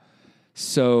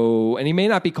 So, and he may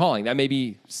not be calling. That may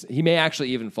be, he may actually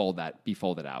even be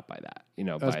folded out by that,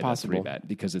 That's by possible. the 3-bet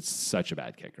because it's such a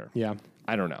bad kicker. Yeah.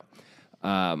 I don't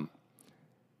know.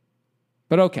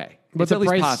 But okay. But It's at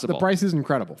least possible. The price is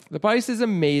incredible. The price is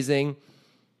amazing.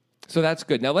 So that's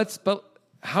good. Now but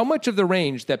how much of the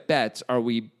range that bets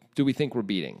do we think we're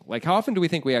beating? Like, how often do we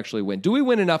think we actually win? Do we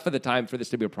win enough of the time for this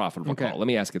to be a profitable call? Let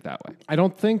me ask it that way. I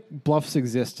don't think bluffs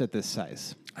exist at this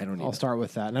size. I don't either. I'll start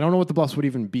with that. And I don't know what the bluffs would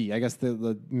even be. I guess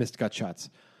the missed gut shots.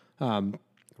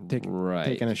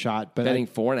 Taking a shot. But betting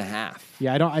 4.5.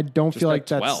 Yeah, I don't feel like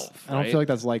that's 12, I don't feel like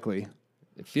that's likely.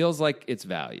 It feels like it's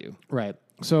value. Right.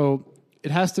 So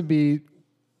it has to be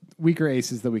weaker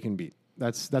aces that we can beat.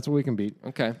 That's what we can beat.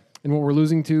 Okay. And what we're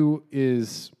losing to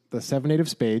is the 7-8 of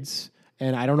spades.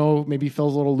 And I don't know, maybe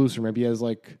Phil's a little looser. Maybe he has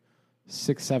like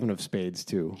 6-7 of spades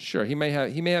too. Sure. He may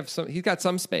have some, he's got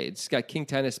some spades. He's got king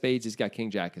 10 of spades. He's got king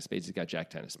jack of spades. He's got jack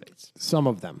 10 of spades. Some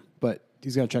of them, but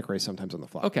he's going to check raise sometimes on the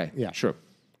flop. Okay. Yeah. Sure.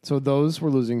 So those we're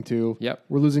losing to. Yep.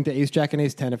 We're losing to ace jack and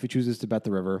ace 10 if he chooses to bet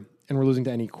the river. And we're losing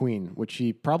to any queen, which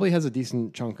he probably has a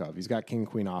decent chunk of. He's got king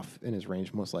queen off in his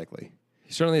range, most likely.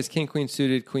 He certainly has king queen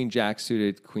suited, queen jack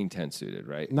suited, queen 10 suited,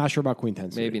 right? Not sure about queen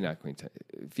 10 suited. Maybe not queen 10.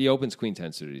 If he opens queen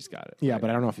 10 suited, he's got it. Yeah, right? but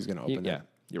I don't know if he's going to open it. Yeah,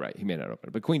 you're right. He may not open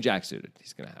it. But queen jack suited,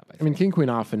 he's going to have, I mean, king queen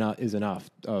off is enough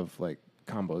of like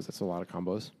combos. That's a lot of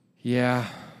combos. Yeah.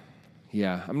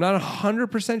 I'm not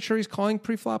 100% sure he's calling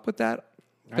pre-flop with that,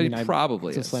 but he probably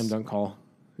it's is. a slam dunk call,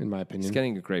 in my opinion. He's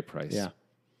getting a great price. Yeah.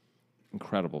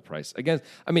 Incredible price. Again,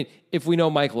 I mean, if we know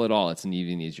Michael at all, it's an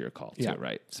even easier call too, Yeah.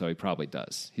 right? So he probably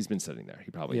does. He's been sitting there.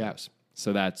 He probably Yeah. knows.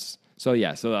 So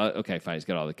okay, fine. He's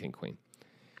got all the king queen.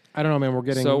 I don't know, man.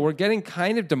 We're getting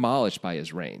kind of demolished by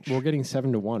his range. We're getting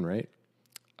 7-1, right?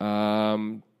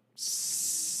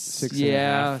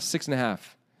 6.5.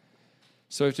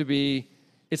 So we have to be.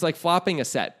 It's like flopping a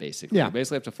set, basically. Yeah. We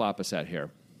basically have to flop a set here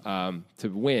to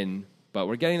win, but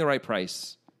we're getting the right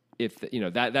price. If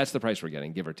that's the price we're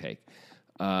getting, give or take.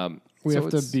 We have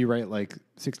to be right like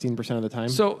 16% of the time.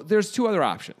 So there's two other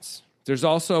options. There's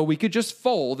also, we could just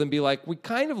fold and be like, we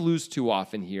kind of lose too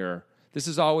often here. This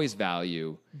is always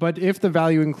value. But if the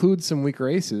value includes some weaker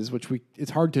aces, which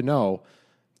it's hard to know.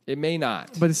 It may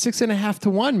not. But it's 6.5 to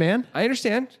 1, man. I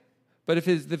understand. But if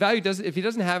the value if he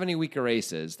doesn't have any weaker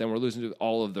aces, then we're losing to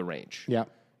all of the range. Yeah.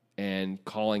 And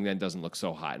calling then doesn't look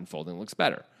so hot and folding looks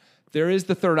better. There is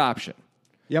the third option.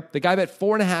 Yep. The guy bet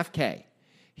 4.5K.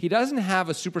 He doesn't have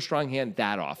a super strong hand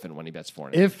that often when he bets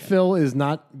 4.5K. If Phil is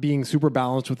not being super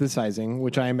balanced with his sizing,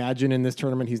 which I imagine in this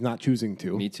tournament he's not choosing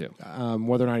to. Me too.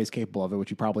 Whether or not he's capable of it, which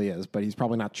he probably is, but he's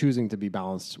probably not choosing to be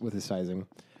balanced with his sizing.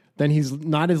 Then he's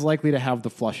not as likely to have the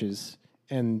flushes.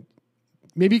 And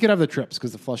maybe he could have the trips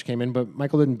because the flush came in, but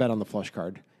Michael didn't bet on the flush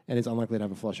card, and it's unlikely to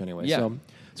have a flush anyway. Yeah.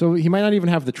 So he might not even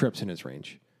have the trips in his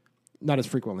range. Not as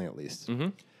frequently, at least. Mm-hmm.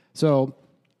 So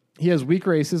he has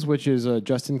weaker aces, which is a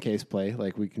just-in-case play.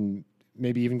 Like, we can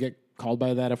maybe even get called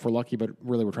by that if we're lucky, but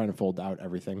really we're trying to fold out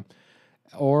everything.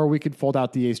 Or we could fold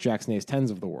out the ace-jacks and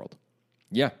ace-tens of the world.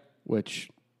 Yeah. Which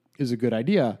is a good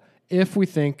idea if we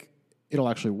think it'll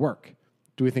actually work.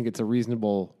 Do we think it's a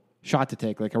reasonable shot to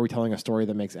take? Like, are we telling a story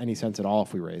that makes any sense at all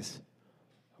if we raise?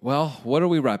 Well, what are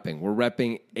we repping? We're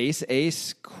repping ace,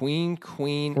 ace, queen,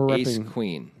 queen, ace,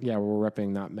 queen. Yeah, we're repping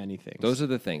not many things. Those are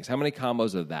the things. How many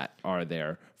combos of that are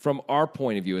there from our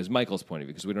point of view, as Michael's point of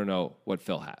view, because we don't know what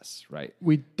Phil has, right?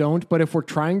 We don't, but if we're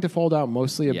trying to fold out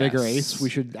mostly a bigger Yes. ace, we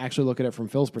should actually look at it from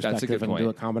Phil's perspective and do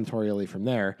it combinatorially from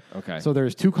there. Okay. So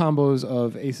there's two combos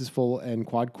of aces full and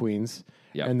quad queens.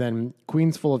 Yep. And then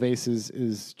queens full of aces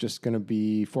is just going to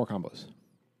be 4 combos.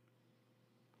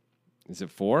 Is it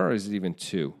 4 or is it even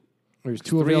 2? There's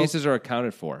 2 3 aces are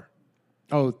accounted for.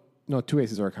 Oh, no, 2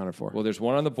 aces are accounted for. Well, there's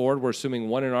 1 on the board. We're assuming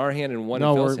 1 in our hand and 1 in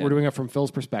no, Phil's we're hand. doing it from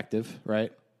Phil's perspective,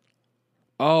 right?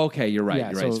 Oh, okay. You're right.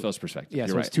 Yeah, You're right. It's Phil's perspective. Yeah, You're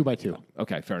so right. it's 2 by 2.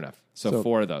 Okay, fair enough. So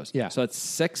 4 of those. Yeah. So that's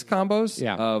 6 combos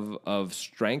Yeah. of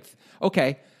strength.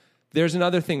 Okay. There's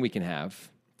another thing we can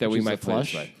have that Which we is might a play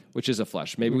flush? this way, which is a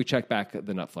flush. Maybe we check back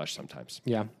the nut flush sometimes.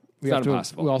 Yeah. It's not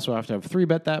impossible. We also have to have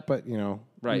 3-bet that, but,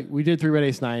 Right. we did 3-bet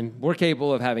ace-9. We're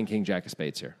capable of having king jack of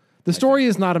spades here. The story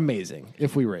is not amazing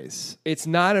if we raise. It's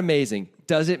not amazing.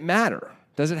 Does it matter?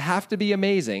 Does it have to be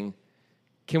amazing?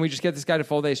 Can we just get this guy to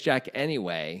fold ace jack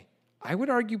anyway? I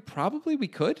would argue probably we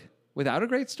could without a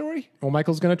great story. Well,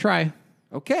 Michael's going to try.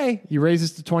 Okay. He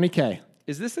raises to 20K.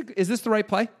 Is this the right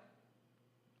play?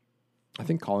 I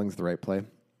think calling's the right play.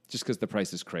 Just because the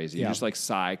price is crazy. Yeah. You just like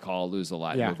sigh, call, lose a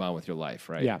lot, Yeah. and move on with your life,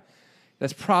 right? Yeah.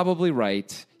 That's probably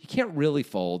right. You can't really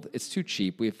fold. It's too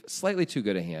cheap. We have slightly too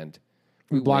good a hand.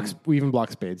 We even block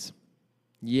spades.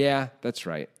 Yeah, that's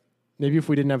right. Maybe if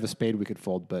we didn't have a spade, we could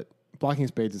fold, but blocking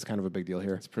spades is kind of a big deal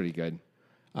here. It's pretty good.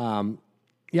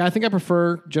 Yeah, I think I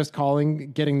prefer just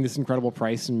calling, getting this incredible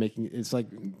price, and making it's like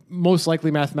most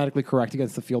likely mathematically correct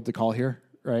against the field to call here,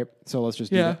 right? So let's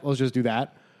just do that. Let's just do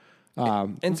that.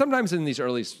 And sometimes in these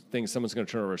early things, someone's going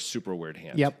to turn over a super weird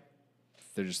hand. Yep.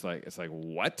 They're just like, it's like,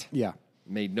 what? Yeah.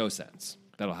 Made no sense.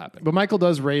 That'll happen. But Michael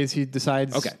does raise. He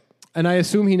decides. Okay. And I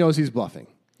assume he knows he's bluffing.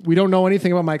 We don't know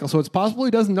anything about Michael, so it's possible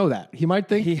he doesn't know that. He might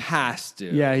think. He has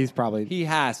to. Yeah, he's probably. He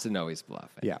has to know he's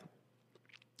bluffing. Yeah.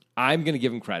 I'm going to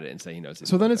give him credit and say he knows.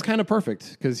 So then it's kind of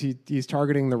perfect because he's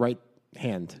targeting the right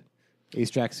hand, ace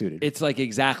jack suited. It's like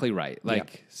exactly right.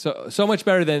 Like so much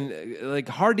better than like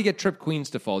hard to get trip queens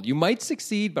to fold. You might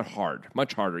succeed, but hard,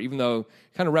 much harder. Even though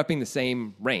kind of repping the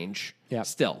same range,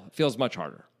 still it feels much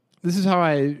harder. This is how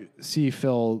I see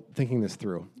Phil thinking this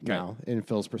through now in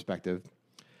Phil's perspective.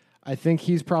 I think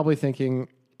he's probably thinking,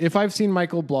 if I've seen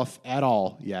Michael bluff at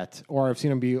all yet, or I've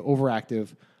seen him be overactive,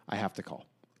 I have to call.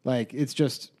 Like it's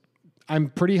just. I'm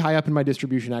pretty high up in my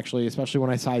distribution, actually, especially when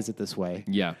I size it this way.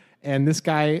 Yeah. And this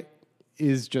guy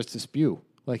is just a spew.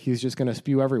 Like, he's just going to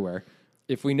spew everywhere.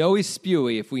 If we know he's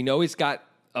spewy, if we know he's got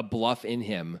a bluff in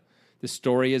him, the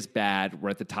story is bad. We're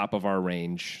at the top of our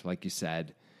range, like you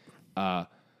said. And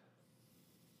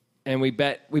we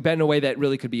bet in a way that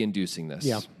really could be inducing this.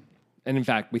 Yeah. And in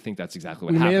fact, we think that's exactly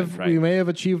what happened, right? We may have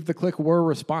achieved the click war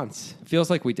response. Feels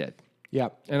like we did.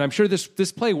 Yep. And I'm sure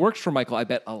this play works for Michael, I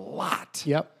bet, a lot.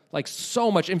 Yep. Like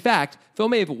so much. In fact, Phil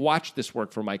may have watched this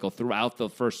work for Michael throughout the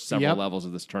first several levels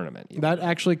of this tournament. Even. That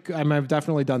actually, I've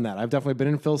definitely done that. I've definitely been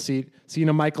in Phil's seat, seen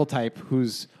a Michael type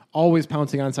who's always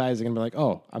pouncing on sizing and be like,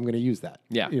 oh, I'm going to use that.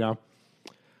 Yeah. You know,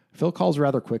 Phil calls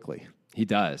rather quickly. He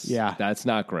does. Yeah. That's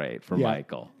not great for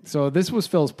Michael. So this was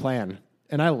Phil's plan.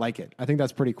 And I like it. I think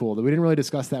that's pretty cool. We didn't really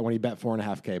discuss that when he bet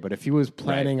 4.5K, but if he was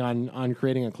planning on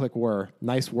creating a click war,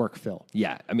 nice work, Phil.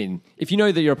 Yeah. I mean, if you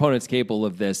know that your opponent's capable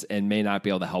of this and may not be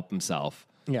able to help himself,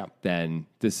 then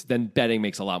betting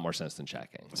makes a lot more sense than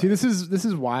checking. See, this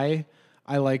is why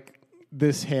I like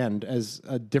this hand as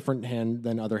a different hand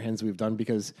than other hands we've done,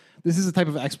 because this is a type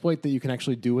of exploit that you can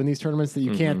actually do in these tournaments that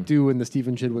you can't do in the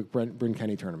Stephen Chidwick, Bryn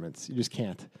Kenny tournaments. You just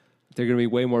can't. They're going to be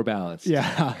way more balanced.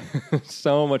 Yeah.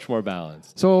 So much more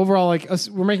balanced. So overall, like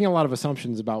we're making a lot of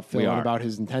assumptions about Phil and about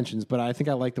his intentions, but I think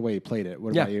I like the way he played it.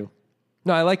 What about you?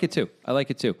 No, I like it too.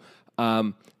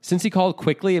 Since he called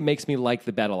quickly, it makes me like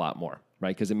the bet a lot more,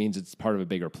 right? Because it means it's part of a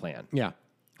bigger plan. Yeah.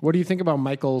 What do you think about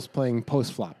Michael's playing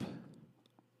post flop?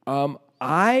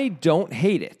 I don't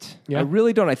hate it. Yeah. I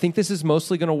really don't. I think this is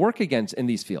mostly going to work against in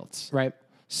these fields. Right.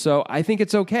 So I think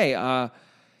it's okay.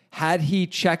 Had he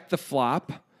checked the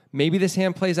flop, maybe this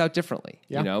hand plays out differently.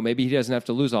 Yeah. You know, maybe he doesn't have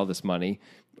to lose all this money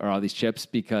or all these chips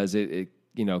because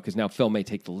because now Phil may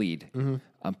take the lead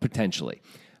potentially.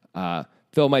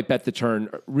 Phil might bet the turn,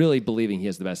 really believing he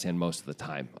has the best hand most of the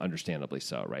time, understandably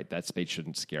so, right? That spade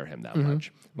shouldn't scare him that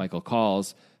much. Michael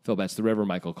calls, Phil bets the river,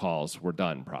 Michael calls, we're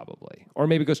done probably. Or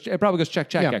maybe it probably goes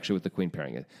check actually with the queen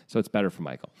pairing, so it's better for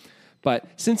Michael. But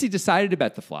since he decided to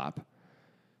bet the flop,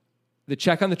 the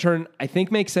check on the turn, I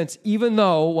think, makes sense, even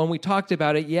though when we talked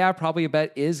about it, probably a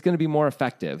bet is going to be more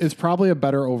effective. It's probably a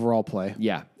better overall play.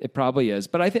 Yeah, it probably is.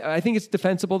 But I think it's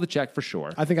defensible to check for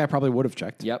sure. I think I probably would have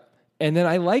checked. Yep. And then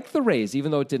I like the raise, even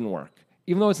though it didn't work.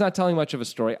 Even though it's not telling much of a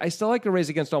story, I still like the raise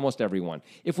against almost everyone.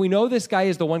 If we know this guy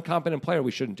is the one competent player, we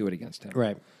shouldn't do it against him.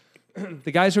 Right.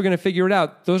 The guys who are going to figure it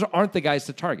out, those aren't the guys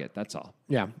to target. That's all.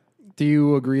 Yeah. Do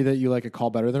you agree that you like a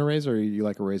call better than a raise, or you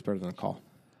like a raise better than a call?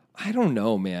 I don't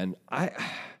know, man.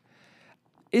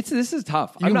 This is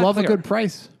tough. You love a good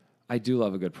price. I do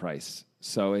love a good price.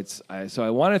 So I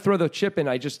want to throw the chip in.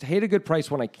 I just hate a good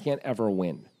price when I can't ever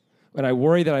win. When I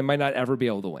worry that I might not ever be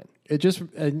able to win.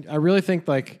 I really think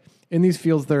like in these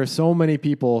fields there are so many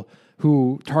people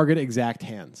who target exact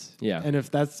hands. Yeah. And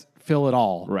if that's Phil at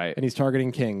all, right, and he's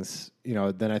targeting kings,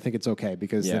 then I think it's okay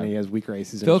because then he has weaker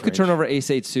aces. Phil could turn over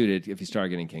ace-8 suited if he's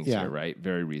targeting kings here, right?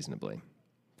 Very reasonably.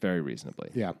 Very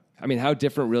reasonably. Yeah. I mean, how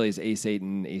different really is ace-8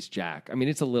 and ace-jack? I mean,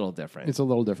 it's a little different. It's a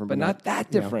little different. But not that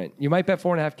different. You might bet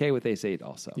 4.5K with ace-8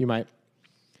 also. You might.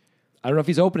 I don't know if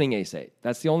he's opening ace-8.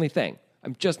 That's the only thing.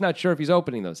 I'm just not sure if he's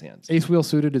opening those hands. Ace-wheel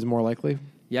suited is more likely.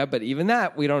 Yeah, but even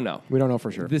that, we don't know. We don't know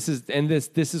for sure. This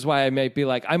is why I might be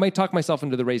like, I might talk myself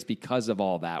into the race because of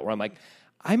all that, where I'm like,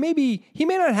 he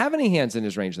may not have any hands in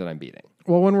his range that I'm beating.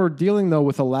 Well, when we're dealing, though,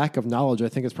 with a lack of knowledge, I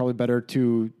think it's probably better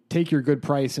to take your good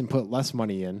price and put less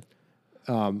money in.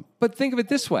 But think of it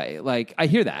this way. Like, I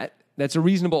hear that. That's a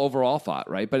reasonable overall thought,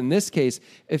 right? But in this case,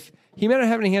 if he may not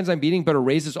have any hands I'm beating, but a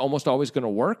raise is almost always going to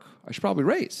work, I should probably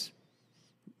raise.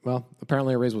 Well,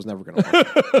 apparently a raise was never going to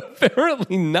work.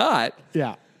 Apparently not.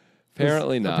 Yeah.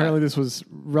 Apparently not. Apparently this was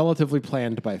relatively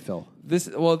planned by Phil.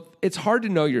 It's hard to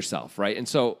know yourself, right? And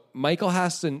so Michael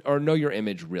has to, or know your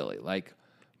image really. Like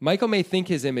Michael may think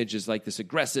his image is like this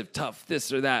aggressive, tough,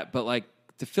 this or that, but like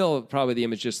to Phil, probably the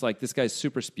image just like this guy's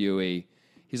super spewy.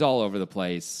 He's all over the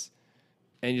place.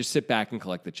 And you just sit back and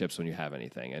collect the chips when you have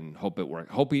anything and hope it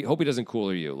works. Hope he doesn't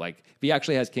cooler you. Like if he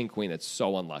actually has king queen, that's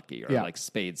so unlucky, or like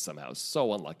spades somehow,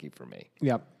 so unlucky for me.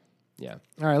 Yep. Yeah.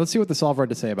 All right, let's see what the solver had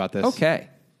to say about this. Okay.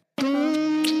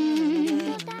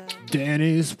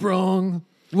 Danny Sprung,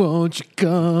 won't you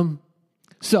come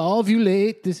solve you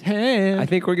late this hand? I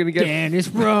think we're gonna get Danny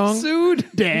Sprung sued.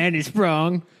 Danny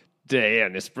Sprung.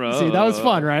 Danny Sprung. See, that was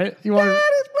fun, right? You want?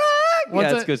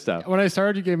 Yeah, that's good stuff. When I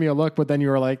started, you gave me a look, but then you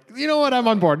were like, you know what? I'm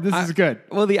on board. This is good.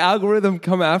 Will the algorithm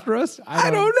come after us? I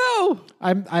don't know.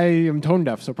 I am tone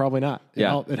deaf, so probably not.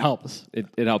 It helps. It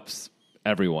helps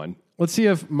everyone. Let's see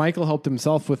if Michael helped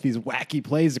himself with these wacky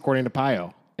plays, according to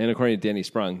Pio. And according to Danny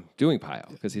Sprung, doing Pio,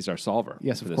 because he's our solver.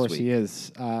 Yes, of course he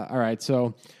is. All right,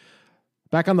 so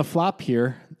back on the flop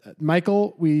here.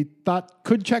 Michael, we thought,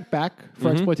 could check back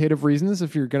for exploitative reasons.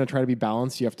 If you're going to try to be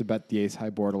balanced, you have to bet the ace high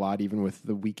board a lot, even with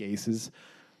the weak aces.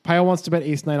 Pio wants to bet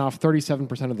ace nine off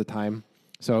 37% of the time.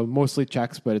 So mostly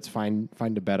checks, but it's fine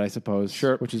to bet, I suppose.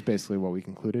 Sure. Which is basically what we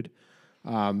concluded.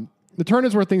 The turn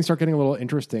is where things start getting a little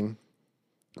interesting.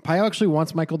 Pio actually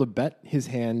wants Michael to bet his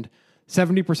hand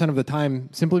 70% of the time,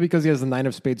 simply because he has the nine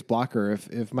of spades blocker.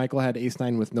 If Michael had ace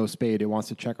nine with no spade, it wants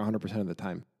to check 100% of the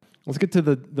time. Let's get to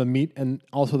the meat and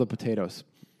also the potatoes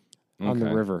on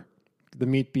the river. The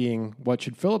meat being what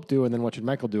should Philip do, and then what should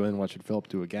Michael do, and what should Philip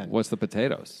do again. What's the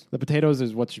potatoes? The potatoes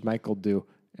is what should Michael do,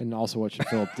 and also what should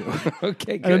Philip do.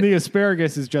 Okay, good. And then the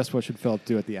asparagus is just what should Philip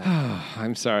do at the end.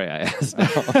 I'm sorry I asked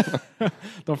now.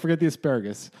 Don't forget the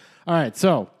asparagus. All right,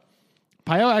 so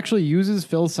Pio actually uses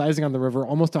Phil's sizing on the river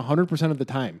almost 100% of the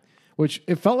time, which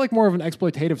it felt like more of an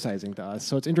exploitative sizing to us.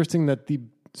 So it's interesting that the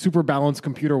super balanced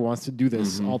computer wants to do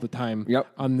this all the time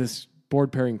on this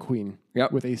board pairing queen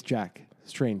with ace jack.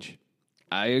 Strange.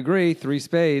 I agree. 3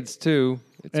 spades, too.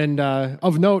 And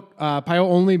of note, Pio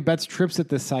only bets trips at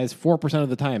this size 4% of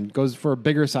the time. Goes for a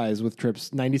bigger size with trips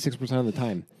 96% of the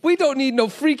time. We don't need no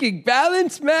freaking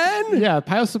balance, man. Yeah,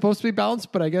 Pio's supposed to be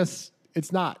balanced, but I guess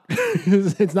it's not.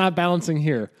 It's not balancing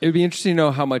here. It would be interesting to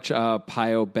know how much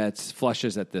Pio bets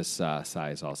flushes at this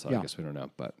size also. I guess we don't know,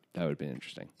 but that would be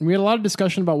interesting. And we had a lot of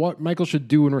discussion about what Michael should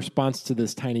do in response to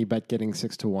this tiny bet getting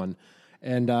 6-1.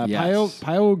 And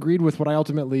Pio agreed with what I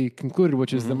ultimately concluded,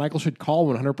 which is that Michael should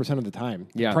call 100% of the time.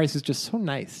 Yeah. The price is just so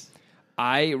nice.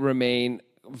 I remain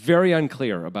very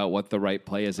unclear about what the right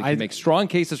play is. It can make strong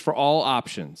cases for all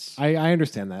options. I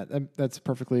understand that. That's a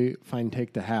perfectly fine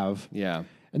take to have. Yeah.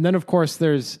 And then, of course,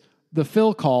 there's the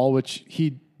Phil call, which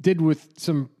he did with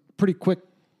some pretty quick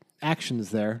actions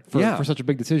there for such a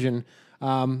big decision.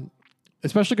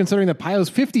 Especially considering that Pio's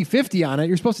 50-50 on it.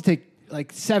 You're supposed to take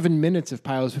like 7 minutes if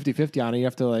Pio's 50-50 on it. You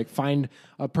have to like find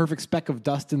a perfect speck of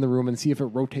dust in the room and see if it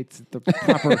rotates at the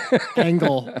proper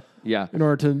angle in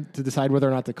order to decide whether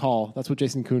or not to call. That's what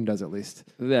Jason Kuhn does, at least.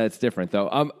 That's different, though.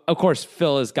 Of course,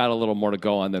 Phil has got a little more to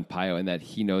go on than Pio in that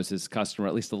he knows his customer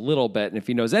at least a little bit. And if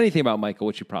he knows anything about Michael,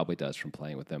 which he probably does from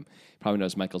playing with him, he probably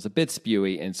knows Michael's a bit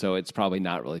spewy. And so it's probably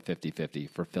not really 50-50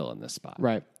 for Phil in this spot.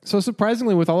 Right. So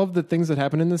surprisingly, with all of the things that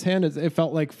happened in this hand, it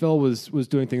felt like Phil was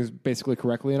doing things basically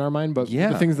correctly in our mind. But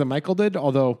the things that Michael did,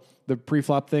 although the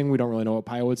pre-flop thing, we don't really know what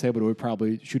Pio would say, but it would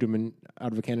probably shoot him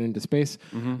out of a cannon into space.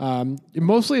 It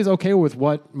mostly is okay with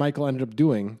what Michael ended up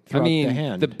doing throughout the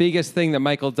hand. The biggest thing that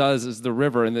Michael does is the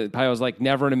river, and Pio's like,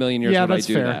 never in a million years would I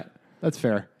do that. That's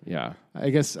fair. Yeah. I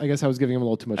guess I was giving him a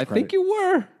little too much credit. I think you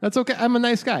were. That's okay. I'm a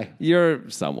nice guy. You're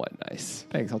somewhat nice.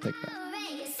 Thanks. I'll take that.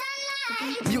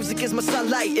 Music is my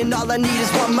sunlight, and all I need is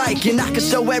one mic, and I can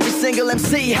show every single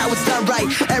MC how it's done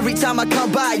right. Every time I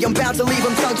come by, I'm bound to leave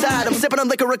them tongue-tied. I'm sipping on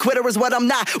liquor, a quitter is what I'm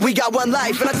not. We got one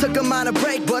life, and I took a minor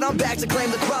break, but I'm back to claim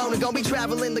the throne. And gonna be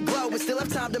traveling the globe, and still have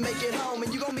time to make it home.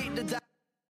 And you gon' meet